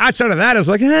 Outside of that, it was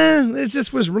like, it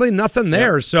just was really nothing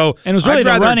there. So and it was really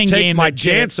I'd the running take game my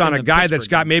chance on a guy that's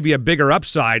got maybe a bigger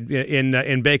upside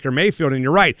in Baker Mayfield. And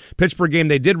you're right, Pittsburgh game,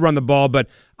 they did run the ball, but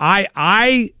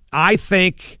I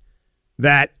think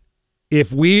that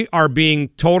if we are being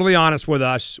totally honest with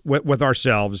with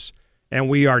ourselves, and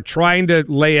we are trying to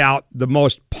lay out the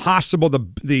most possible,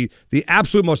 the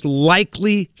absolute most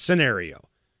likely scenario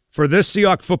for this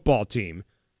Seahawks football team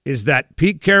is that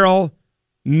Pete Carroll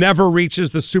never reaches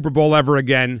the Super Bowl ever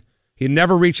again. He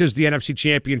never reaches the NFC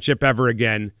Championship ever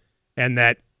again, and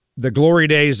that the glory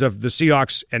days of the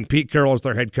Seahawks and Pete Carroll as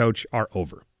their head coach are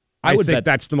over. I think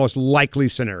that's the most likely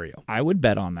scenario. I would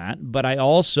bet on that, but I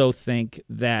also think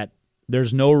that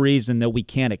there's no reason that we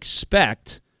can't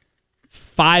expect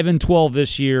 5-12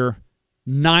 this year,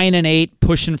 9-8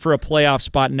 pushing for a playoff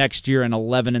spot next year, and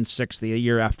 11-6 the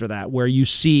year after that, where you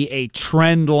see a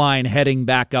trend line heading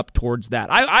back up towards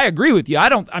that. I agree with you.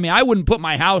 I wouldn't put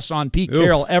my house on Pete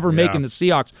Carroll ever making the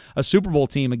Seahawks a Super Bowl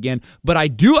team again, but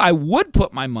I would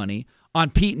put my money on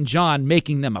Pete and John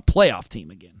making them a playoff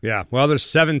team again. Yeah, well, there's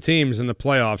 7 teams in the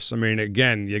playoffs. I mean,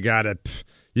 again, you got to...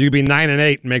 You could be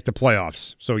 9-8 and make the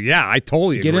playoffs. So, yeah, I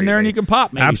totally agree. Get in there and you can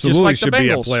pop, maybe. Absolutely just like should the be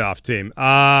a Bengals. playoff team.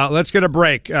 Let's get a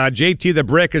break. JT the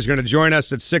Brick is going to join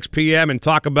us at 6 p.m. and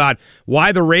talk about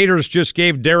why the Raiders just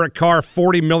gave Derek Carr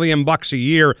 $40 million a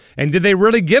year, and did they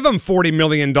really give him $40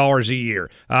 million a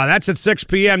year? That's at 6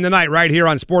 p.m. tonight right here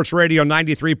on Sports Radio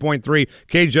 93.3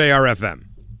 KJR-FM.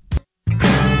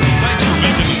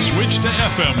 Switch to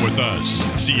FM with us.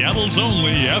 Seattle's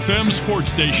only FM sports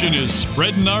station is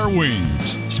spreading our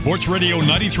wings. Sports Radio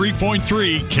 93.3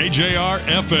 KJR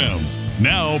FM.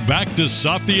 Now back to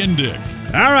Softy and Dick.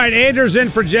 All right, Anders in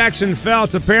for Jackson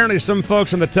Feltz. Apparently some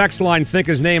folks on the text line think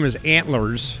his name is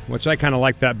Antlers, which I kind of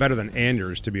like that better than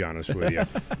Anders, to be honest with you.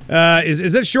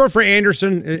 Is it short for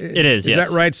Anderson? It is, yes. Is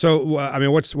that right? So, I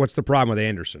mean, what's the problem with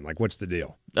Anderson? Like, what's the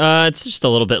deal? It's just a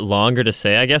little bit longer to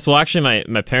say, I guess. Well, actually,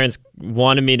 my parents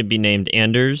wanted me to be named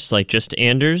Anders, like just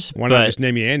Anders. Why not just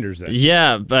name you Anders then?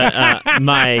 Yeah, but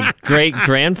my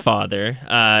great-grandfather,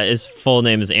 his full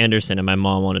name is Anderson, and my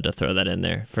mom wanted to throw that in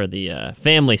there for the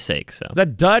family's sake. So. Is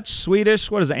that Dutch,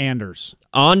 Swedish? What is Anders?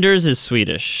 Anders is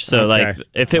Swedish. So, like,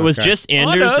 if it was just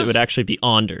Anders, it would actually be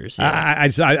Anders. Yeah.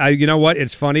 I you know what?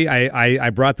 It's funny. I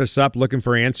brought this up looking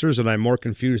for answers, and I'm more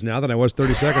confused now than I was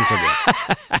 30 seconds ago.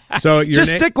 So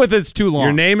just stick with it's too long.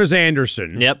 Your name is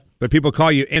Anderson. Yep. But people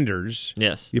call you Anders.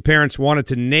 Yes. Your parents wanted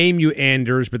to name you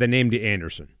Anders, but they named you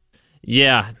Anderson.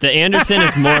 Yeah, the Anderson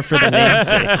is more for the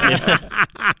namesake.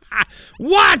 Yeah.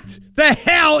 What the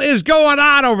hell is going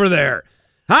on over there?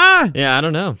 Huh? Yeah, I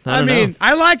don't know. I mean,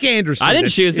 I like Anderson. I didn't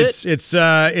choose it. It's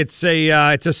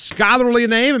a scholarly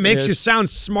name. It makes you sound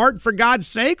smart, for God's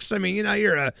sakes. I mean,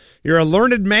 you're a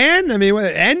learned man. I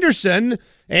mean,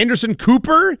 Anderson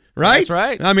Cooper, right? That's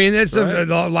right. I mean, it's a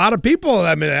lot of people.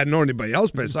 I mean, I don't know anybody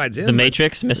else besides him. The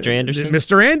Matrix, Mr. Anderson.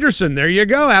 Mr. Anderson, there you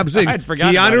go. Absolutely. I'd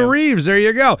forgotten about Keanu him. Reeves, there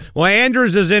you go. Well,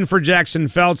 Andrews is in for Jackson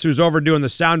Feltz, who's overdoing the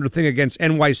Sounder thing against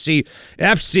NYC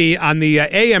FC on the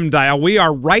AM dial. We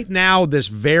are right now, this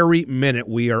very minute,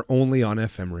 we are only on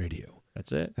FM radio.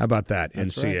 That's it. How about that in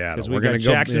That's right. Seattle? Because we're going to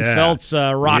go Jackson Feltz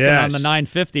rocking on the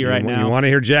 950 right now. You want to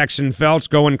hear Jackson Feltz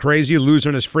going crazy,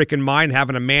 losing his freaking mind,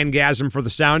 having a mangasm for the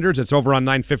Sounders? It's over on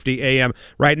 950 AM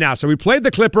right now. So we played the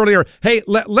clip earlier. Hey,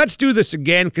 let's do this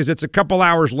again because it's a couple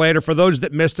hours later. For those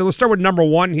that missed it, let's start with number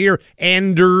one here.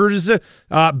 Anders,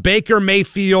 Baker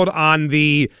Mayfield on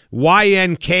the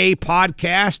YNK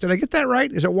podcast. Did I get that right?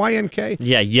 Is it YNK?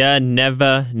 Yeah, you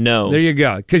never know. There you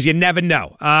go, because you never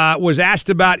know. Was asked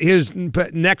about his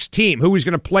next team, who he's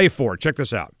going to play for. Check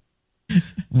this out.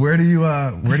 Where do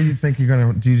you think you're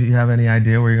going to? Do you have any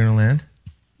idea where you're going to land?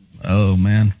 Oh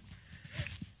man,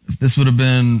 if this would have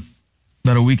been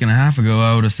about a week and a half ago,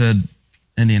 I would have said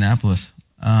Indianapolis,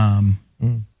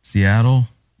 Seattle.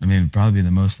 I mean, it'd probably be the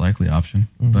most likely option.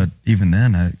 But even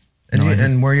then,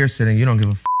 and where you're sitting, you don't give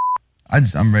a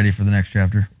f. I'm ready for the next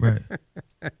chapter. Right.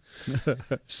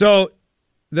 So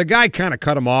the guy kind of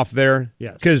cut him off there.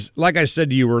 Yes. Because, like I said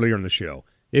to you earlier in the show,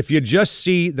 if you just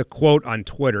see the quote on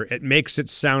Twitter, it makes it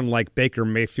sound like Baker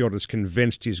Mayfield is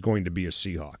convinced he's going to be a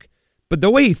Seahawk. But the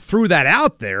way he threw that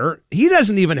out there, he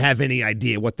doesn't even have any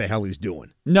idea what the hell he's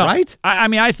doing. No. Right? I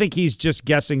mean, I think he's just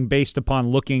guessing based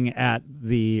upon looking at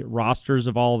the rosters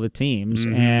of all the teams.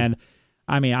 Mm-hmm. And,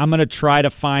 I mean, I'm going to try to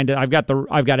find it. I've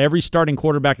got every starting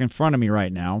quarterback in front of me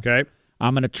right now. Okay.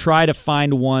 I'm going to try to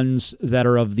find ones that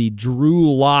are of the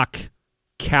Drew Lock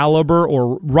caliber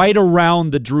or right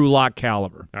around the Drew Lock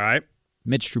caliber. All right.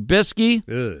 Mitch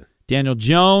Trubisky, Daniel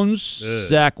Jones,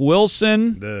 Zach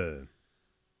Wilson.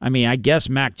 I mean, I guess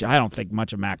I don't think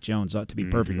much of Mac Jones, to be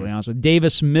perfectly honest with you.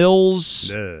 Davis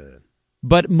Mills.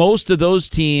 But most of those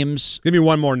teams. Give me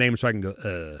one more name so I can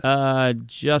go.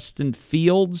 Justin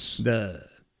Fields.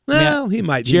 Well, he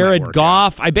might. Jared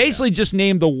Goff. I basically just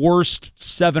named the worst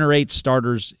 7 or 8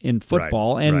 starters in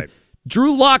football. And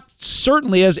Drew Lock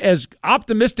certainly, as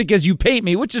optimistic as you paint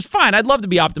me, which is fine. I'd love to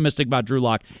be optimistic about Drew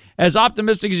Lock. As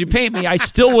optimistic as you paint me, I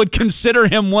still would consider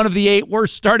him one of the 8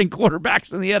 worst starting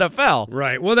quarterbacks in the NFL.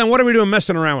 Right. Well, then what are we doing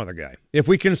messing around with the guy? If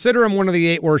we consider him one of the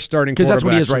 8 worst starting quarterbacks. Because that's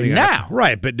what he is right now.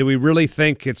 Right, but do we really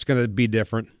think it's going to be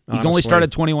different? He's only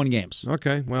started 21 games.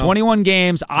 Okay, well. 21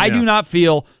 games. I do not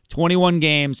feel 21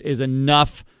 games is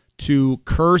enough to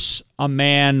curse a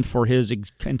man for his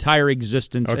entire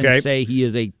existence and say he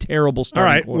is a terrible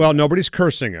starting quarterback. Well, nobody's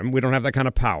cursing him. We don't have that kind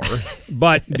of power.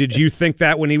 But did you think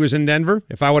that when he was in Denver?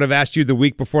 If I would have asked you the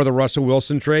week before the Russell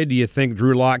Wilson trade, do you think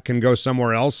Drew Lock can go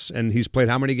somewhere else? And he's played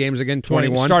how many games again?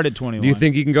 21? Started 21. Do you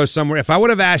think he can go somewhere? If I would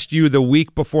have asked you the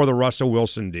week before the Russell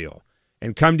Wilson deal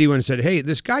and come to you and said, hey,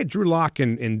 this guy Drew Lock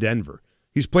in Denver,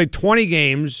 he's played 20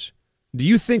 games. Do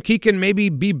you think he can maybe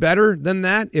be better than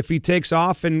that if he takes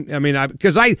off? And I mean,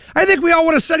 because I think we all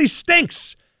would have said he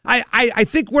stinks. I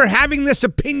think we're having this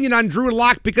opinion on Drew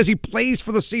Lock because he plays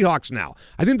for the Seahawks now.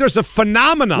 I think there's a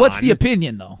phenomenon. What's the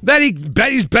opinion, though? That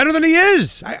he's better than he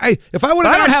is. If I would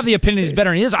have, I don't have the opinion he's better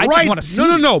than he is. I just want to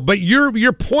see. No. But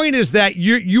your point is that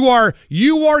you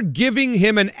are giving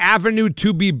him an avenue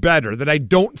to be better that I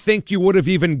don't think you would have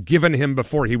even given him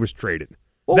before he was traded.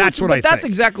 Well, that's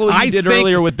exactly what you did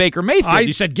earlier with Baker Mayfield.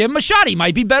 You said, give him a shot. He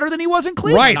might be better than he was in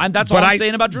Cleveland. Right. That's what I'm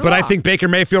saying about Drew Lock. But I think Baker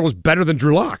Mayfield was better than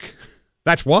Drew Lock.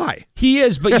 That's why. He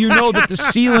is, but you know that the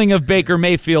ceiling of Baker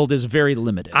Mayfield is very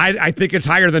limited. I think it's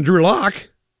higher than Drew Lock.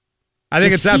 I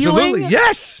think it's absolutely.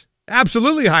 Yes.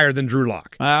 Absolutely higher than Drew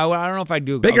Lock. Well, I don't know if I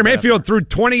do. Baker Mayfield threw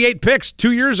 28 picks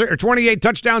 2 years or 28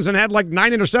 touchdowns and had like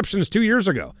 9 interceptions 2 years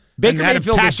ago. Baker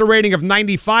Mayfield had a passer rating of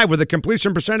 95 with a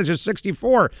completion percentage of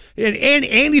 64. And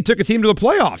he took a team to the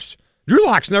playoffs. Drew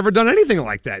Lock's never done anything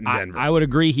like that in Denver. I would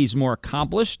agree he's more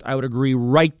accomplished. I would agree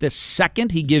right this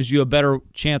second he gives you a better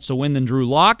chance to win than Drew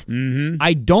Lock. Mm-hmm.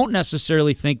 I don't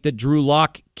necessarily think that Drew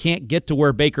Lock can't get to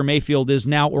where Baker Mayfield is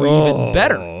now or even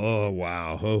better. Oh,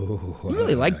 wow. You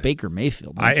really like Baker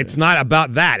Mayfield, don't you? It's not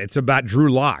about that. It's about Drew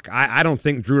Lock. I don't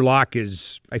think Drew Lock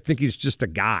is – I think he's just a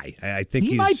guy. I think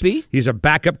he might be. He's a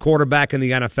backup quarterback in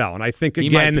the NFL. And I think,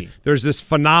 again, there's this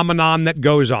phenomenon that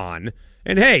goes on.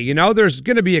 And, hey, there's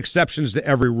going to be exceptions to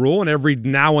every rule, and every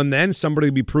now and then somebody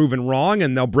will be proven wrong,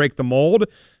 and they'll break the mold.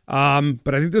 But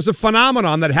I think there's a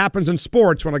phenomenon that happens in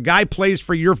sports when a guy plays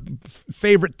for your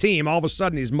favorite team, all of a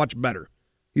sudden he's much better.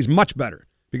 He's much better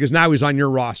because now he's on your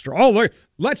roster. Oh, look,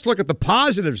 let's look at the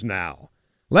positives now.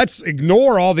 Let's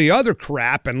ignore all the other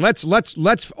crap and let's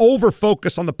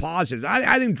over-focus on the positives.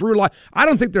 I think Drew Lock. I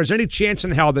don't think there's any chance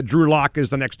in hell that Drew Lock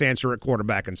is the next answer at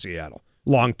quarterback in Seattle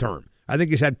long term. I think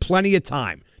he's had plenty of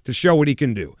time to show what he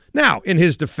can do. Now, in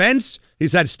his defense,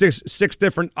 he's had six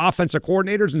different offensive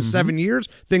coordinators in 7 years.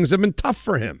 Things have been tough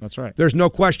for him. That's right. There's no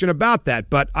question about that.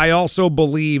 But I also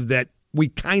believe that we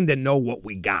kind of know what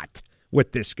we got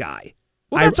with this guy.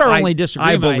 Well, that's our only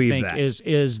disagreement, I think, that.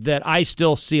 is that I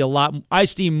still see I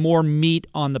see more meat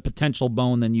on the potential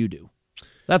bone than you do.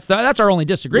 That's our only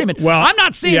disagreement. Well, I'm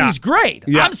not saying he's great.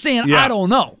 Yeah, I'm saying I don't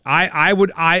know.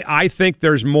 I think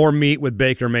there's more meat with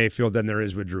Baker Mayfield than there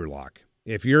is with Drew Lock.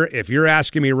 If you're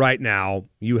asking me right now,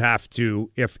 you have to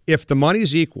if the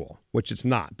money's equal, which it's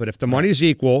not, but if the money's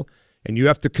equal and you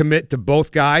have to commit to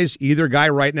both guys, either guy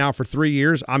right now for 3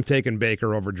 years, I'm taking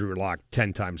Baker over Drew Lock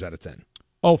 10 times out of 10.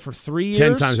 Oh, for 3 years?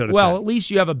 10 times out of 10. Well, at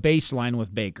least you have a baseline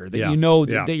with Baker that you know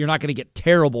that you're not going to get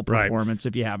terrible performance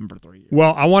if you have him for 3 years.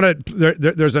 Well, I want to.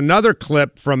 There's another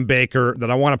clip from Baker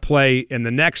that I want to play in the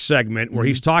next segment where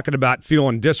he's talking about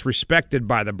feeling disrespected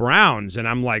by the Browns, and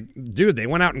I'm like, dude, they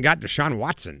went out and got Deshaun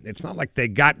Watson. It's not like they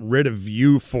got rid of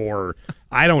you for,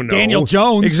 I don't know, Daniel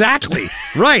Jones. Exactly.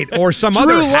 Right. Or some Drew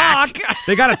other Lock. hack.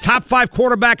 They got a top 5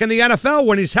 quarterback in the NFL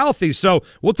when he's healthy. So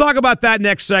we'll talk about that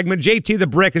next segment. JT the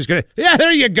Brick is going to,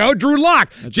 there you go, Drew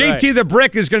Lock. That's JT right. the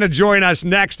Brick is going to join us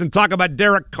next and talk about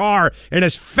Derek Carr and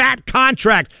his fat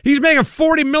contract. He's making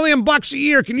 $40 million a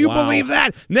year. Can you believe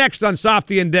that? Next on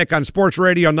Softy and Dick on Sports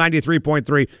Radio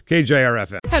 93.3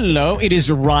 KJRFM. Hello, it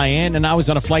is Ryan, and I was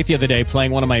on a flight the other day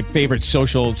playing one of my favorite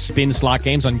social spin slot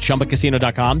games on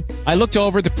ChumbaCasino.com. I looked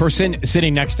over the person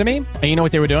sitting next to me, and you know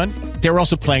what they were doing? They were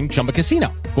also playing Chumba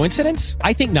Casino. Coincidence?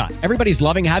 I think not. Everybody's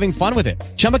loving having fun with it.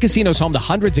 Chumba Casino is home to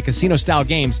hundreds of casino-style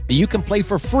games that you can play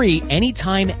for free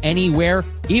anytime, anywhere,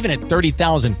 even at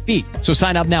 30,000 feet. So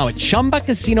sign up now at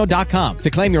ChumbaCasino.com to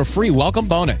claim your free welcome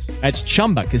bonus. That's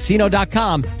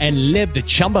ChumbaCasino.com and live the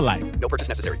Chumba life. No purchase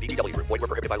necessary. VGW. Void where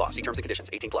prohibited by law. See terms and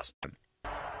conditions. 18+.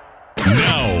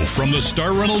 Now, from the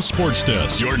Star Reynolds Sports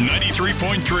Desk, your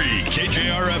 93.3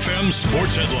 KJRFM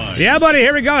Sports Headlines. Yeah, buddy,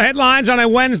 here we go. Headlines on a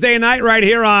Wednesday night right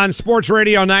here on Sports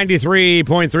Radio 93.3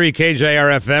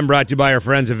 KJRFM, brought to you by our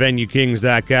friends at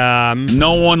VenueKings.com.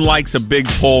 No one likes a big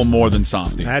poll more than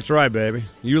Softy. That's right, baby.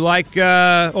 You like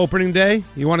opening day?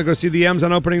 You want to go see the M's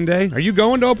on opening day? Are you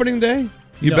going to opening day?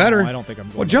 You better. I don't think I'm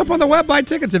going. Well, jump on the web, buy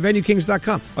tickets at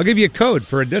VenueKings.com. I'll give you a code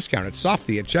for a discount. It's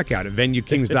Softy at checkout at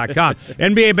VenueKings.com.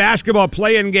 NBA basketball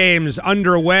play-in games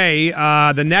underway.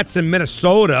 The Nets in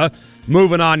Minnesota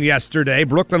moving on yesterday.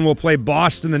 Brooklyn will play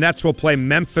Boston. The Nets will play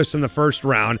Memphis in the first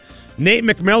round. Nate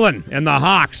McMillan and the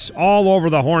Hawks all over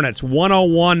the Hornets.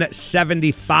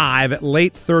 101-75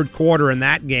 late third quarter in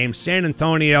that game. San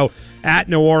Antonio at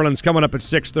New Orleans coming up at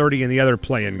 6:30 in the other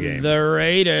play-in game. The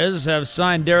Raiders have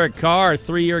signed Derek Carr, a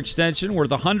 3-year extension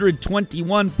worth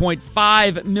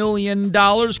 $121.5 million.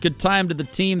 Could tie him to the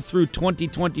team through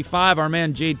 2025. Our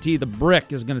man JT the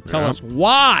Brick is going to tell us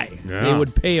why they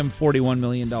would pay him $41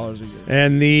 million a year.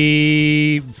 And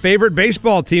the favorite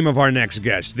baseball team of our next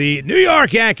guest, the New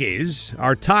York Yankees,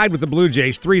 are tied with the Blue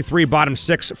Jays, 3-3, bottom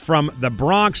 6 from the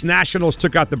Bronx. Nationals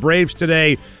took out the Braves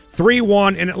today,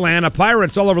 3-1 in Atlanta.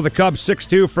 Pirates all over the Cubs,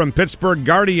 6-2 from Pittsburgh.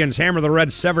 Guardians hammer the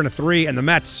Reds 7-3, and the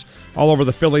Mets all over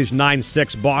the Phillies,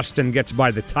 9-6. Boston gets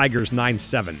by the Tigers,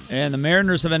 9-7. And the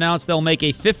Mariners have announced they'll make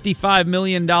a $55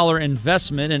 million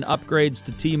investment in upgrades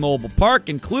to T-Mobile Park,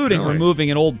 including removing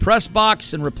an old press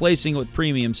box and replacing it with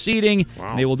premium seating.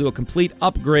 Wow. They will do a complete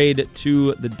upgrade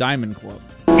to the Diamond Club.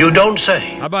 You don't say.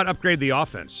 How about upgrade the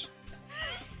offense?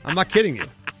 I'm not kidding you.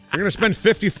 You're going to spend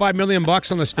 $55 million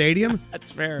on the stadium? That's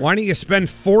fair. Why don't you spend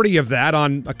 40 of that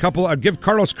on a couple? Give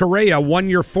Carlos Correa 1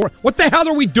 year 4. What the hell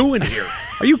are we doing here?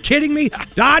 Are you kidding me?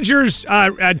 Dodgers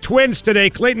Twins today.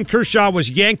 Clayton Kershaw was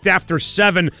yanked after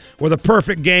 7 with a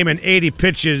perfect game and 80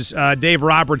 pitches. Dave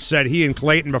Roberts said he and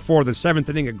Clayton before the 7th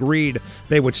inning agreed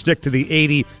they would stick to the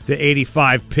 80 to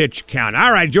 85 pitch count.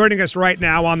 All right, joining us right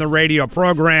now on the radio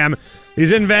program.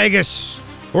 He's in Vegas,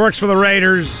 works for the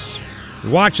Raiders,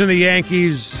 watching the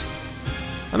Yankees.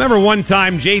 I remember one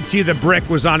time JT the Brick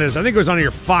was on his, I think it was on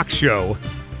your Fox show,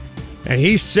 and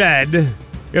he said,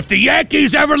 if the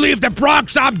Yankees ever leave the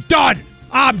Bronx, I'm done.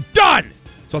 I'm done.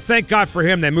 So thank God for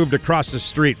him they moved across the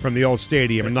street from the old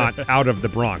stadium and not out of the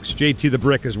Bronx. JT the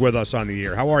Brick is with us on the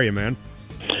air. How are you, man?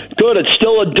 Good. It's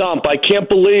still a dump. I can't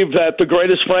believe that the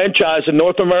greatest franchise in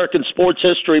North American sports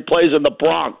history plays in the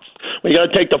Bronx. You got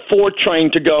to take the 4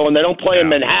 train to go, and they don't play in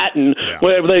Manhattan,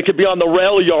 where they could be on the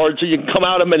rail yard, so you can come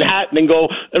out of Manhattan and go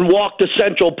and walk to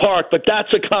Central Park. But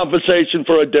that's a conversation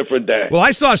for a different day. Well,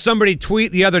 I saw somebody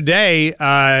tweet the other day.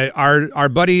 Our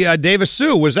buddy Davis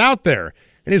Sue was out there.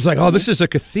 And he's like, oh, this is a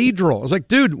cathedral. I was like,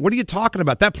 dude, what are you talking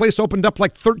about? That place opened up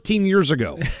like 13 years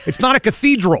ago. It's not a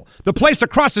cathedral. The place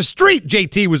across the street,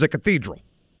 JT, was a cathedral.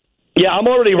 Yeah, I'm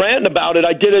already ranting about it.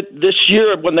 I did it this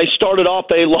year when they started off.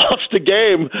 They lost a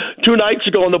game 2 nights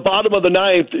ago in the bottom of the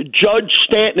 9th. Judge,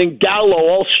 Stanton, and Gallo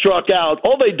all struck out.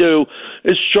 All they do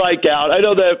is strike out. I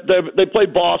know that they play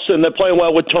Boston. They're playing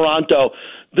well with Toronto.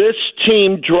 This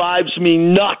team drives me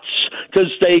nuts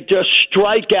because they just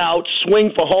strike out,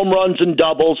 swing for home runs and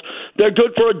doubles. They're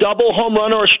good for a double, home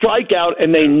run, or a strikeout,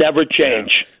 and they never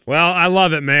change. Well, I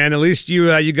love it, man. At least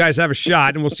you guys have a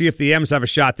shot, and we'll see if the M's have a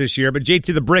shot this year. But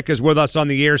JT the Brick is with us on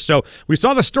the air. So we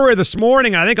saw the story this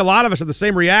morning, and I think a lot of us have the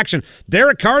same reaction.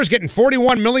 Derek Carr's getting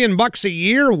 $41 million a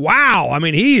year. Wow. I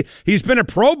mean, he's been a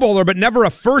Pro Bowler, but never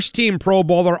a first-team Pro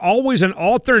Bowler, always an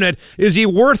alternate. Is he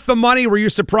worth the money? Were you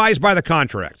surprised by the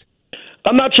contract?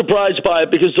 I'm not surprised by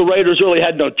it because the Raiders really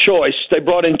had no choice. They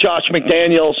brought in Josh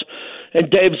McDaniels and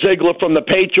Dave Ziegler from the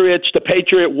Patriots. The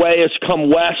Patriot way has come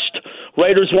west.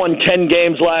 Raiders won 10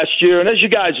 games last year. And as you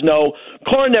guys know,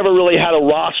 Carr never really had a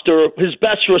roster. His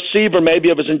best receiver maybe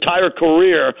of his entire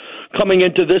career coming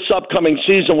into this upcoming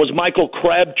season was Michael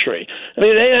Crabtree. I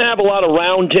mean, they didn't have a lot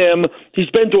around him.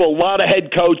 He's been through a lot of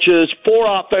head coaches,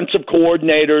 4 offensive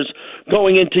coordinators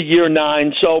going into year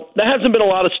 9. So there hasn't been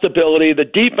a lot of stability. The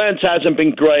defense hasn't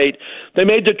been great. They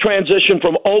made the transition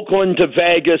from Oakland to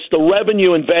Vegas. The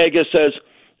revenue in Vegas has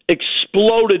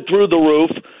exploded through the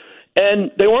roof.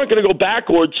 And they weren't going to go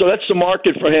backwards, so that's the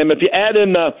market for him. If you add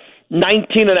in the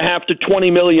 $19.5 to $20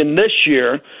 million this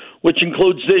year, which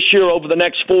includes this year over the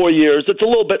next 4 years, it's a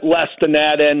little bit less than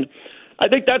that. And I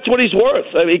think that's what he's worth.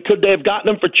 I mean, could they have gotten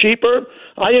him for cheaper?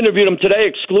 I interviewed him today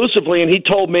exclusively, and he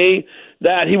told me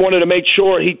that he wanted to make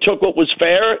sure he took what was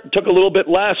fair, took a little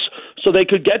bit less, so they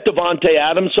could get Devontae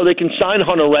Adams, so they can sign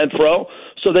Hunter Renfrow,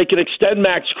 so they can extend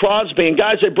Max Crosby. And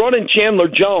guys, they brought in Chandler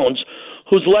Jones,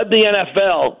 who's led the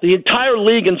NFL, the entire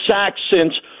league in sacks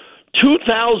since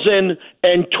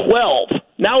 2012.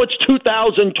 Now it's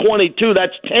 2022.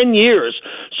 That's 10 years.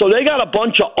 So they got a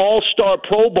bunch of all-star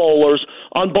Pro Bowlers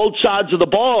on both sides of the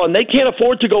ball, and they can't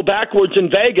afford to go backwards in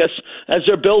Vegas as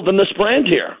they're building this brand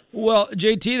here. Well,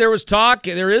 JT, there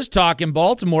is talk in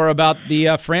Baltimore about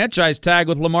the franchise tag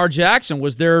with Lamar Jackson.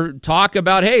 Was there talk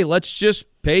about, hey, let's just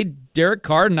pay Derek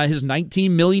Carr his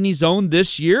 $19 million he's owned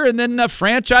this year and then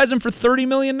franchise him for $30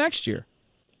 million next year?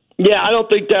 Yeah, I don't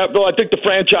think that. Well, I think the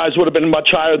franchise would have been much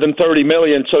higher than $30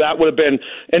 million, so that would have been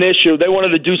an issue. They wanted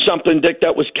to do something, Dick,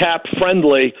 that was cap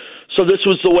friendly. So this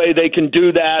was the way they can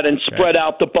do that and spread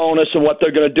out the bonus and what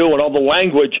they're going to do, and all the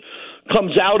language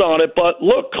comes out on it. But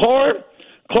look, Carr's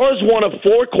one of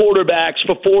 4 quarterbacks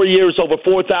for 4 years over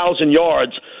 4,000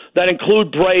 yards that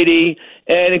include Brady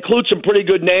and include some pretty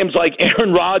good names like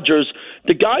Aaron Rodgers.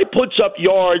 The guy puts up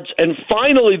yards, and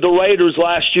finally the Raiders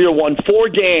last year won 4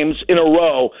 games in a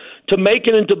row to make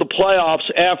it into the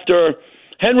playoffs after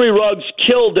Henry Ruggs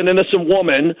killed an innocent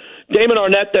woman. Damon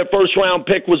Arnett, their first-round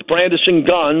pick, was brandishing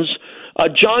guns.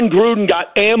 John Gruden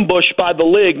got ambushed by the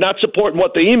league, not supporting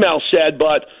what the email said,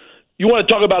 but you want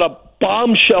to talk about a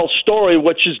bombshell story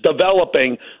which is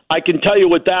developing. I can tell you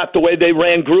with that, the way they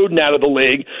ran Gruden out of the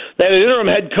league. They had an interim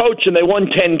head coach, and they won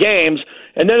 10 games.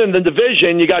 And then in the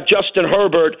division, you got Justin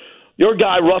Herbert, your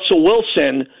guy Russell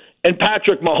Wilson, and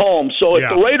Patrick Mahomes. So if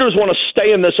the Raiders want to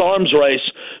stay in this arms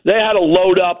race, they had to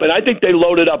load up, and I think they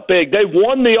loaded up big. They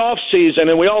won the offseason,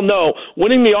 and we all know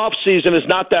winning the offseason is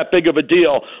not that big of a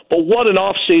deal, but what an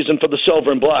offseason for the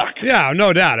Silver and Black. Yeah,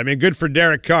 no doubt. I mean, good for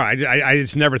Derek Carr. I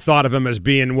just never thought of him as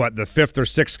being, the 5th or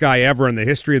 6th guy ever in the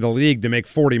history of the league to make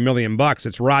 $40 million.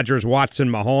 It's Rodgers, Watson,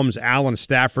 Mahomes, Allen,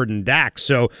 Stafford, and Dak.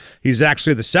 So he's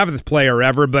actually the 7th player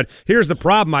ever. But here's the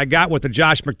problem I got with the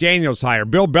Josh McDaniels hire.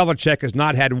 Bill Belichick has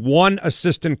not had one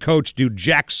assistant coach do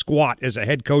jack squat as a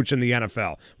head coach in the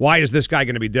NFL. Why is this guy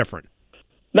going to be different?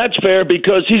 That's fair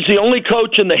because he's the only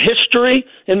coach in the history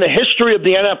of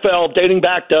the NFL dating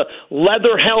back to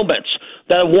leather helmets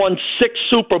that have won 6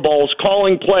 Super Bowls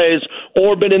calling plays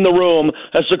or been in the room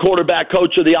as the quarterback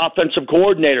coach or the offensive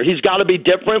coordinator. He's got to be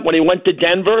different. When he went to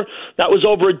Denver, that was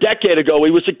over a decade ago.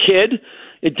 He was a kid.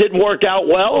 It didn't work out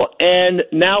well, and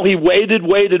now he waited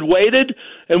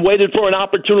for an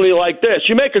opportunity like this.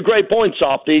 You make a great point,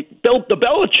 Softy. The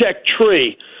Belichick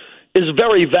tree is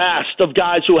very vast of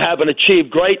guys who haven't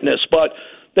achieved greatness, but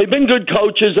they've been good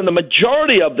coaches, and the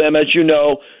majority of them, as you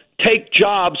know, take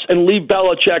jobs and leave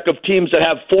Belichick of teams that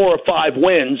have 4 or 5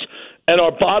 wins and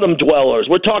are bottom dwellers.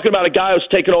 We're talking about a guy who's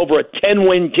taken over a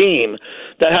 10-win team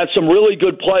that had some really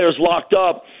good players locked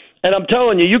up. And I'm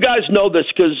telling you, you guys know this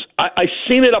because I've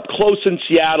seen it up close in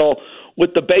Seattle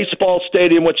with the baseball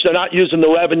stadium, which they're not using the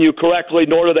revenue correctly,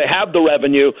 nor do they have the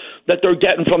revenue that they're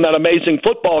getting from that amazing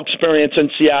football experience in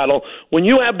Seattle. When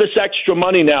you have this extra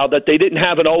money now that they didn't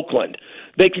have in Oakland,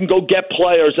 they can go get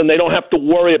players and they don't have to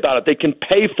worry about it. They can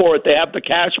pay for it. They have the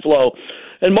cash flow.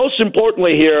 And most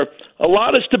importantly here, a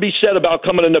lot is to be said about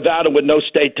coming to Nevada with no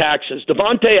state taxes.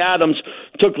 Davante Adams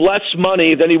took less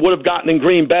money than he would have gotten in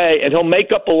Green Bay, and he'll make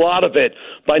up a lot of it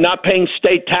by not paying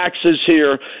state taxes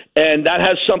here, and that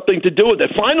has something to do with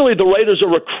it. Finally, the Raiders are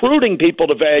recruiting people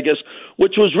to Vegas,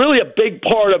 which was really a big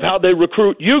part of how they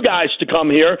recruit you guys to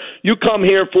come here. You come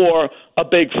here for a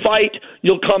big fight.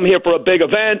 You'll come here for a big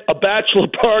event, a bachelor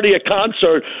party, a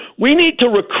concert. We need to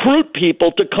recruit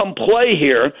people to come play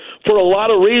here for a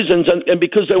lot of reasons, and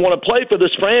because they want to play for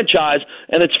this franchise,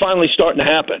 and it's finally starting to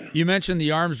happen. You mentioned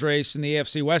the arms race in the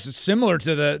AFC West. It's similar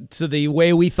to the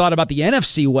way we thought about the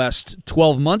NFC West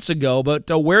 12 months ago, but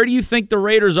where do you think the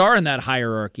Raiders are in that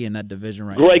hierarchy in that division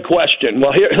right now? Great question.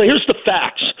 Well, here's the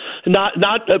facts,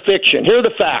 not a fiction. Here are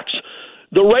the facts.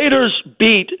 The Raiders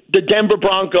beat the Denver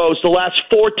Broncos the last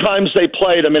 4 times they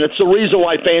played them, and it's the reason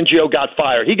why Fangio got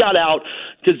fired. He got out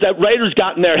because that Raiders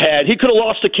got in their head. He could have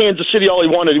lost to Kansas City all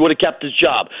he wanted. He would have kept his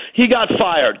job. He got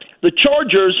fired. The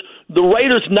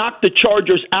Raiders knocked the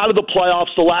Chargers out of the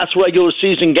playoffs the last regular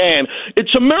season game.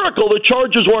 It's a miracle the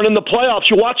Chargers weren't in the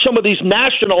playoffs. You watch some of these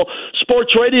national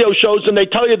sports radio shows, and they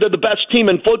tell you they're the best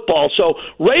team in football. So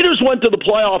Raiders went to the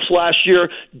playoffs last year.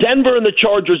 Denver and the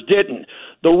Chargers didn't.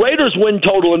 The Raiders' win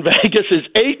total in Vegas is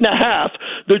 8.5.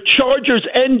 The Chargers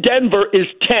and Denver is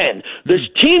 10. This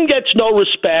team gets no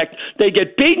respect. They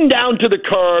get beaten down to the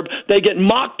curb. They get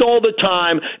mocked all the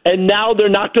time, and now they're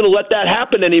not going to let that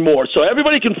happen anymore. So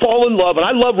everybody can fall in love, and I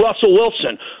love Russell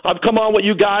Wilson. I've come on with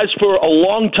you guys for a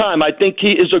long time. I think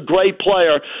he is a great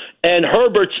player. And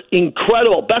Herbert's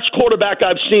incredible. Best quarterback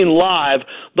I've seen live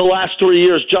the last 3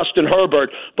 years, Justin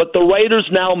Herbert. But the Raiders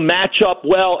now match up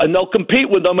well, and they'll compete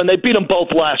with them, and they beat them both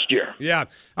last year. Yeah.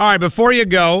 All right, before you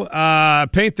go,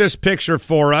 paint this picture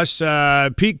for us.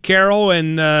 Pete Carroll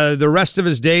and the rest of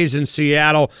his days in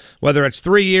Seattle, whether it's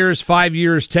 3 years, 5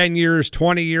 years, 10 years,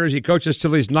 20 years, he coaches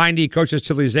till he's 90, he coaches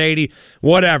till he's 80,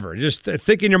 whatever. Just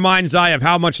think in your mind's eye of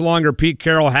how much longer Pete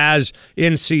Carroll has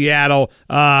in Seattle.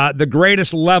 The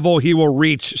greatest level he will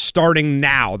reach starting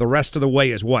now. The rest of the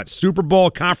way is what? Super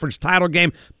Bowl, conference title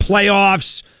game,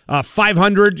 playoffs,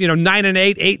 500,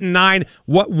 9-8, 8-9.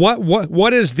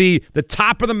 What is the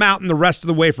top of the mountain the rest of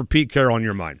the way for Pete Carroll in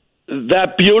your mind?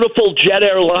 That beautiful jet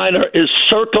airliner is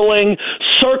circling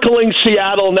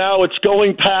Seattle now. It's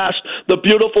going past the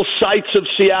beautiful sights of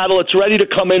Seattle. It's ready to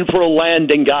come in for a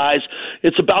landing, guys.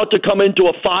 It's about to come into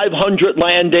a 500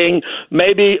 landing,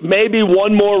 maybe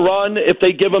one more run if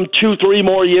they give him 2-3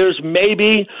 more years,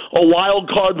 maybe a wild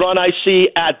card run I see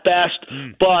at best,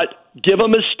 but give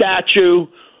him his statue,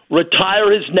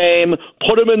 retire his name,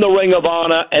 put him in the Ring of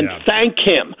Honor, and thank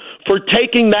him for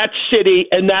taking that city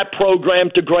and that program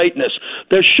to greatness.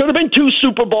 There should have been 2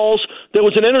 Super Bowls. There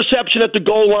was an interception at the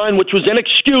goal line, which was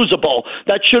inexcusable.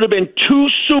 That should have been 2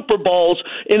 Super Bowls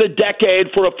in a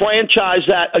decade for a franchise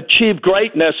that achieved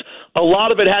greatness. A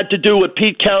lot of it had to do with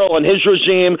Pete Carroll and his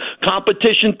regime,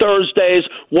 competition Thursdays,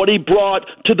 what he brought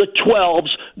to the 12s,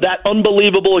 that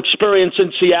unbelievable experience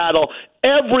in Seattle.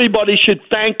 Everybody should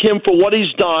thank him for what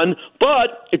he's done,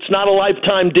 but it's not a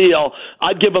lifetime deal.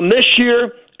 I'd give him this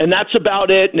year, and that's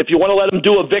about it. And if you want to let him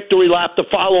do a victory lap the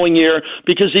following year,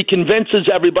 because he convinces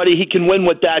everybody he can win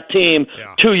with that team,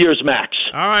 2 years max.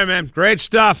 All right, man. Great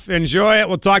stuff. Enjoy it.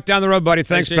 We'll talk down the road, buddy.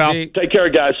 Thanks, pal. Take care,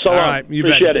 guys. So long. All right, you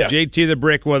Appreciate bet. it. JT the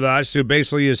Brick with us, who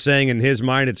basically is saying in his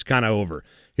mind it's kind of over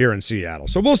here in Seattle.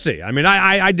 So we'll see. I mean,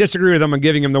 I disagree with him on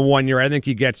giving him the 1 year. I think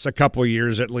he gets a couple of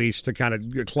years at least to kind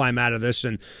of climb out of this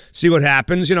and see what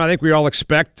happens. I think we all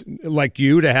expect, like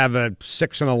you, to have a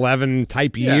 6-11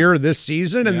 type year this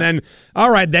season. And then, all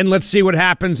right, then let's see what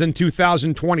happens in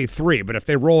 2023. But if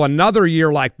they roll another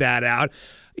year like that out,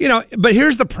 but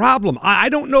here's the problem. I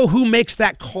don't know who makes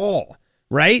that call.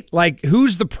 Right? Like,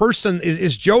 who's the person?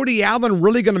 Is Jody Allen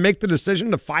really going to make the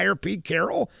decision to fire Pete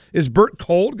Carroll? Is Bert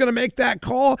Cole going to make that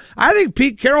call? I think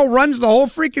Pete Carroll runs the whole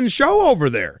freaking show over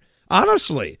there,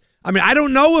 honestly. I mean, I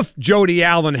don't know if Jody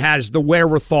Allen has the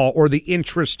wherewithal or the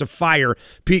interest to fire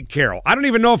Pete Carroll. I don't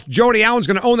even know if Jody Allen's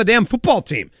going to own the damn football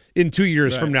team in 2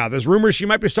 years from now. There's rumors she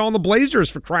might be selling the Blazers,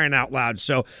 for crying out loud.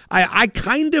 So I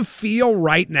kind of feel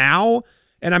right now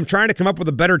and I'm trying to come up with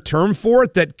a better term for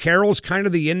it, that Carroll's kind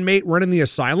of the inmate running the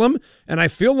asylum. And I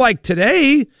feel like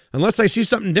today, unless I see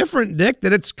something different, Dick,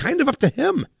 that it's kind of up to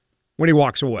him when he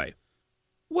walks away.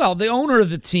 Well, the owner of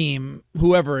the team,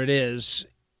 whoever it is,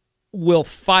 will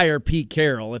fire Pete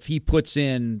Carroll if he puts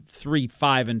in 3,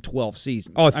 5, and 12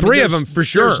 seasons. Oh, three of them for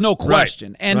sure. There's no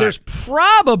question. Right. And there's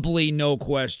probably no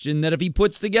question that if he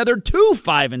puts together 2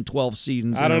 5 and 12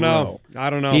 seasons I don't know.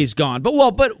 know. He's gone. But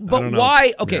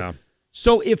why? Okay. Yeah.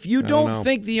 So if you don't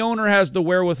think the owner has the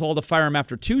wherewithal to fire him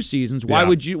after 2 seasons, why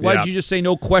did you just say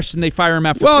no question they fire him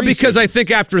after 3 seasons? Well, because I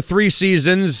think after 3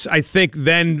 seasons, I think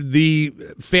then the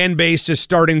fan base is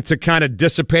starting to kind of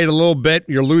dissipate a little bit.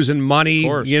 You're losing money,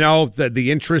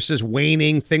 the interest is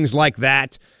waning, things like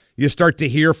that. You start to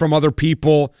hear from other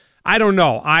people. I don't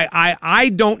know.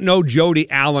 I don't know Jody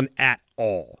Allen at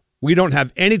all. We don't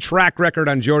have any track record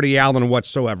on Jody Allen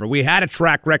whatsoever. We had a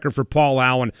track record for Paul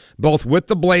Allen, both with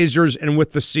the Blazers and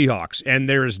with the Seahawks. And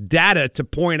there's data to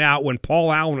point out when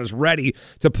Paul Allen is ready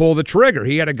to pull the trigger.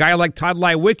 He had a guy like Todd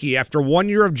Lewicki after 1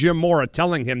 year of Jim Mora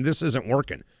telling him this isn't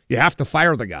working. You have to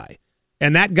fire the guy.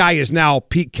 And that guy is now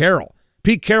Pete Carroll.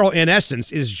 Pete Carroll, in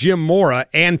essence, is Jim Mora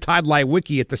and Todd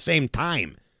Lewicki at the same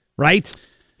time, right?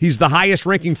 He's the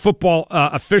highest-ranking football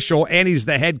official, and he's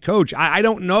the head coach. I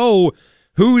don't know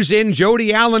who's in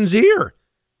Jody Allen's ear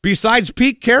besides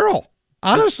Pete Carroll.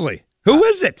 Honestly, who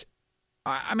is it?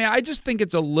 I mean, I just think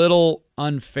it's a little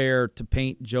unfair to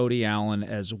paint Jody Allen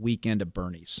as Weekend at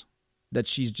Bernie's. That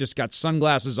she's just got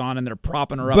sunglasses on and they're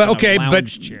propping her up in a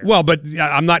lounge chair. Well, but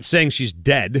I'm not saying she's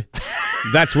dead.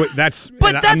 But that's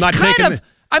I'm not kind of.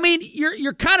 I mean,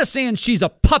 you're kind of saying she's a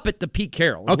puppet to Pete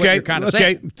Carroll. Is what you're kind of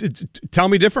saying. Tell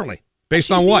me differently. Based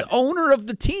She's on what? The owner of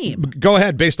the team. Go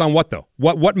ahead. Based on what, though?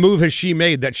 What move has she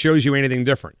made that shows you anything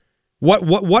different?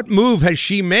 What move has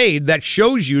she made that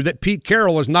shows you that Pete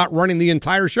Carroll is not running the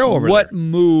entire show over there? What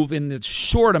move in the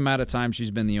short amount of time she's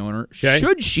been the owner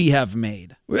should she have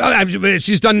made?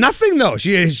 She's done nothing, though.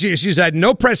 She's had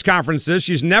no press conferences.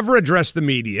 She's never addressed the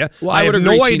media. Well, I have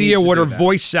no idea what her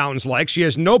voice sounds like. She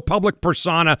has no public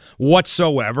persona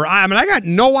whatsoever. I got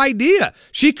no idea.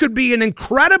 She could be an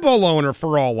incredible owner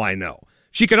for all I know.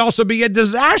 She could also be a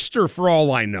disaster for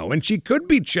all I know, and she could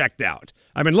be checked out.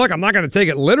 I mean, look, I'm not going to take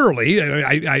it literally.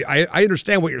 I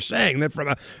understand what you're saying, that from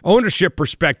an ownership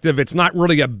perspective, it's not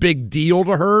really a big deal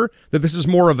to her, that this is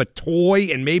more of a toy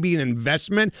and maybe an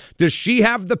investment. Does she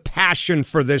have the passion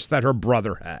for this that her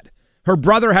brother had? Her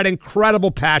brother had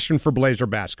incredible passion for Blazer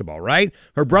basketball, right?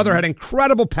 Her brother had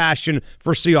incredible passion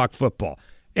for Seahawks football.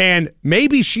 And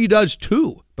maybe she does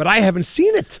too, but I haven't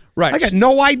seen it. Right. I got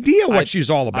no idea what she's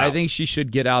all about. I think she should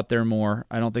get out there more.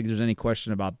 I don't think there's any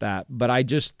question about that. But I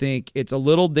just think it's a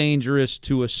little dangerous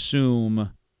to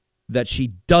assume that she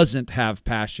doesn't have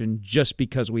passion just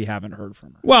because we haven't heard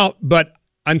from her. Well, but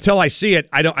until I see it,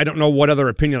 I don't know what other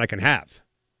opinion I can have.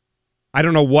 I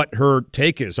don't know what her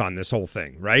take is on this whole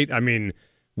thing, right? I mean,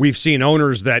 we've seen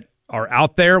owners that are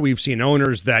out there. We've seen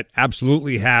owners that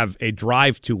absolutely have a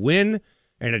drive to win,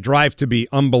 and a drive to be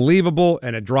unbelievable,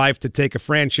 and a drive to take a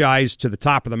franchise to the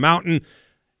top of the mountain.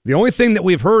 The only thing that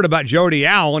we've heard about Jody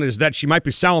Allen is that she might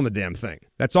be selling the damn thing.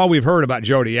 That's all we've heard about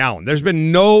Jody Allen. There's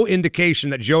been no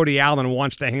indication that Jody Allen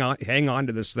wants to hang on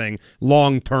to this thing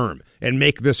long term and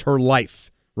make this her life,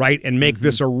 right? And make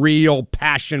this a real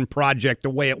passion project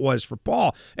the way it was for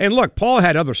Paul. And look, Paul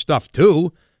had other stuff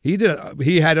too. He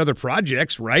had other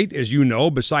projects, right, as you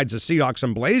know, besides the Seahawks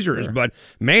and Blazers. Sure. But,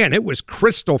 man, it was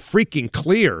crystal freaking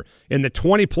clear in the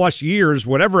 20-plus years,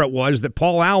 whatever it was, that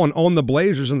Paul Allen owned the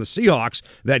Blazers and the Seahawks,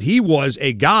 that he was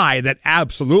a guy that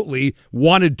absolutely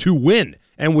wanted to win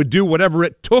and would do whatever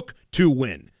it took to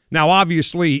win. Now,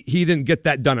 obviously, he didn't get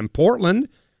that done in Portland,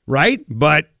 right?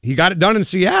 But he got it done in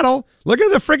Seattle. Look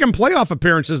at the freaking playoff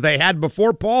appearances they had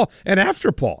before Paul and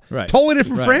after Paul. Right. Totally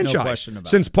different franchise no question about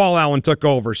since Paul Allen took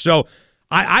over. So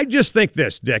I just think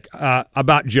this, Dick,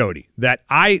 about Jody, that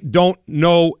I don't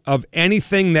know of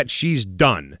anything that she's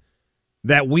done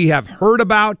that we have heard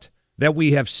about, that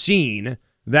we have seen,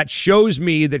 that shows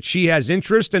me that she has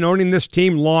interest in owning this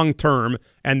team long term,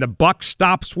 and the buck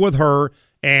stops with her.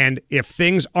 And if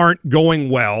things aren't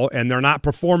going well and they're not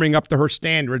performing up to her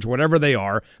standards, whatever they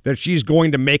are, that she's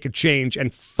going to make a change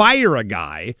and fire a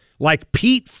guy like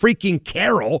Pete freaking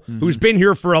Carroll, who's been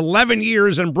here for 11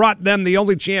 years and brought them the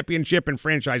only championship in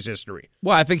franchise history.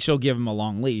 Well, I think she'll give him a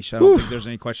long leash. I don't think there's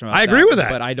any question about that. I agree with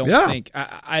that. But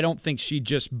I don't think she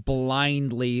just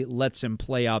blindly lets him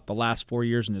play out the last 4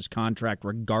 years in his contract,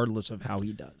 regardless of how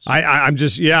he does. I'm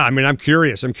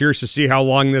curious. I'm curious to see how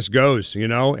long this goes,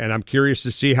 and I'm curious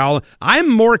to see how. I'm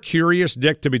more curious,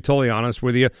 Dick, to be totally honest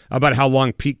with you, about how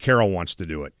long Pete Carroll wants to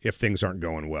do it if things aren't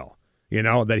going well.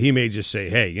 that he may just say,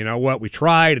 hey, you know what, we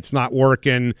tried, it's not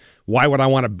working. Why would I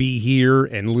want to be here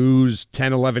and lose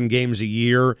 10, 11 games a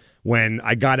year when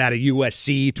I got out of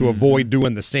USC to avoid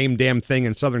doing the same damn thing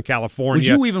in Southern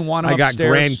California? Would you even want him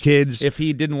upstairs? I got grandkids. If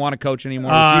he didn't want to coach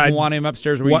anymore, would you even want him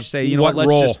upstairs where you say, you know what, let's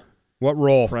role? just... What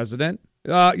role? President?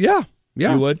 Yeah.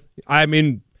 You would? I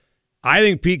mean, I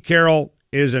think Pete Carroll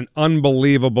is an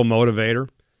unbelievable motivator.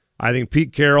 I think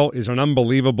Pete Carroll is an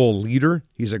unbelievable leader.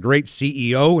 He's a great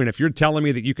CEO, and if you're telling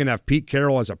me that you can have Pete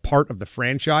Carroll as a part of the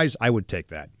franchise, I would take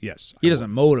that. Yes. He doesn't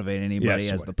motivate anybody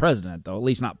as the president, though, at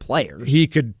least not players. He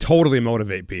could totally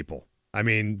motivate people. I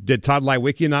mean, did Todd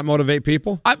Lywicki not motivate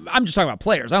people? I'm just talking about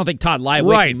players. I don't think Todd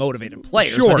Lywicki motivated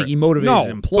players. Sure. I think he motivated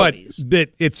employees. But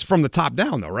it's from the top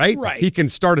down, though, right? Right. He can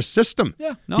start a system.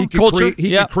 Yeah. He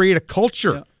can create a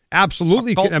culture. Yeah.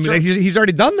 Absolutely. I mean, he's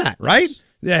already done that, right?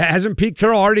 Yes. Hasn't Pete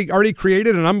Carroll already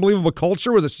created an unbelievable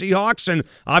culture with the Seahawks? And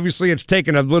obviously it's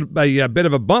taken a bit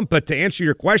of a bump. But to answer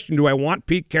your question, do I want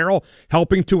Pete Carroll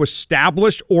helping to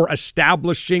establish or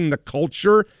establishing the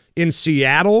culture in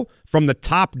Seattle from the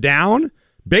top down?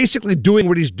 Basically doing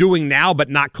what he's doing now, but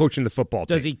not coaching the football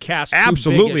team. Does he cast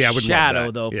absolutely? Big a I would shadow love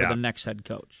that. though for the next head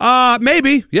coach?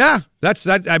 Maybe. Yeah, that's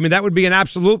that. I mean, that would be an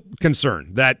absolute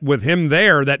concern. That with him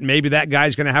there, that maybe that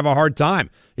guy's going to have a hard time.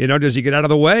 Does he get out of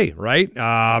the way? Right?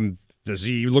 Does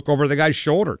he look over the guy's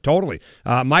shoulder? Totally.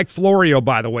 Mike Florio,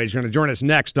 by the way, is going to join us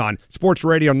next on Sports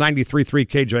Radio 93.3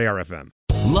 KJRFM.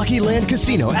 Lucky Land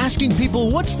Casino, asking people,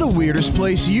 what's the weirdest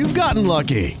place you've gotten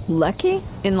lucky? Lucky?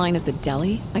 In line at the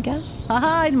deli, I guess?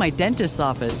 Aha, in my dentist's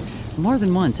office. More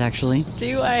than once, actually.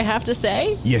 Do I have to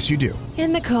say? Yes, you do.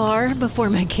 In the car before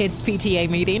my kids' PTA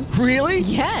meeting. Really?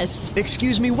 Yes.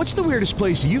 Excuse me, what's the weirdest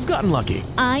place you've gotten lucky?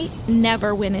 I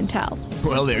never win and tell.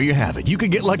 Well, there you have it. You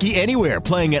can get lucky anywhere,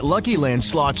 playing at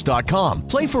LuckyLandSlots.com.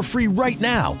 Play for free right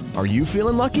now. Are you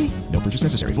feeling lucky? No purchase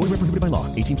necessary. Void where prohibited by law.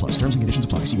 18+. Terms and conditions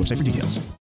apply. See website for details.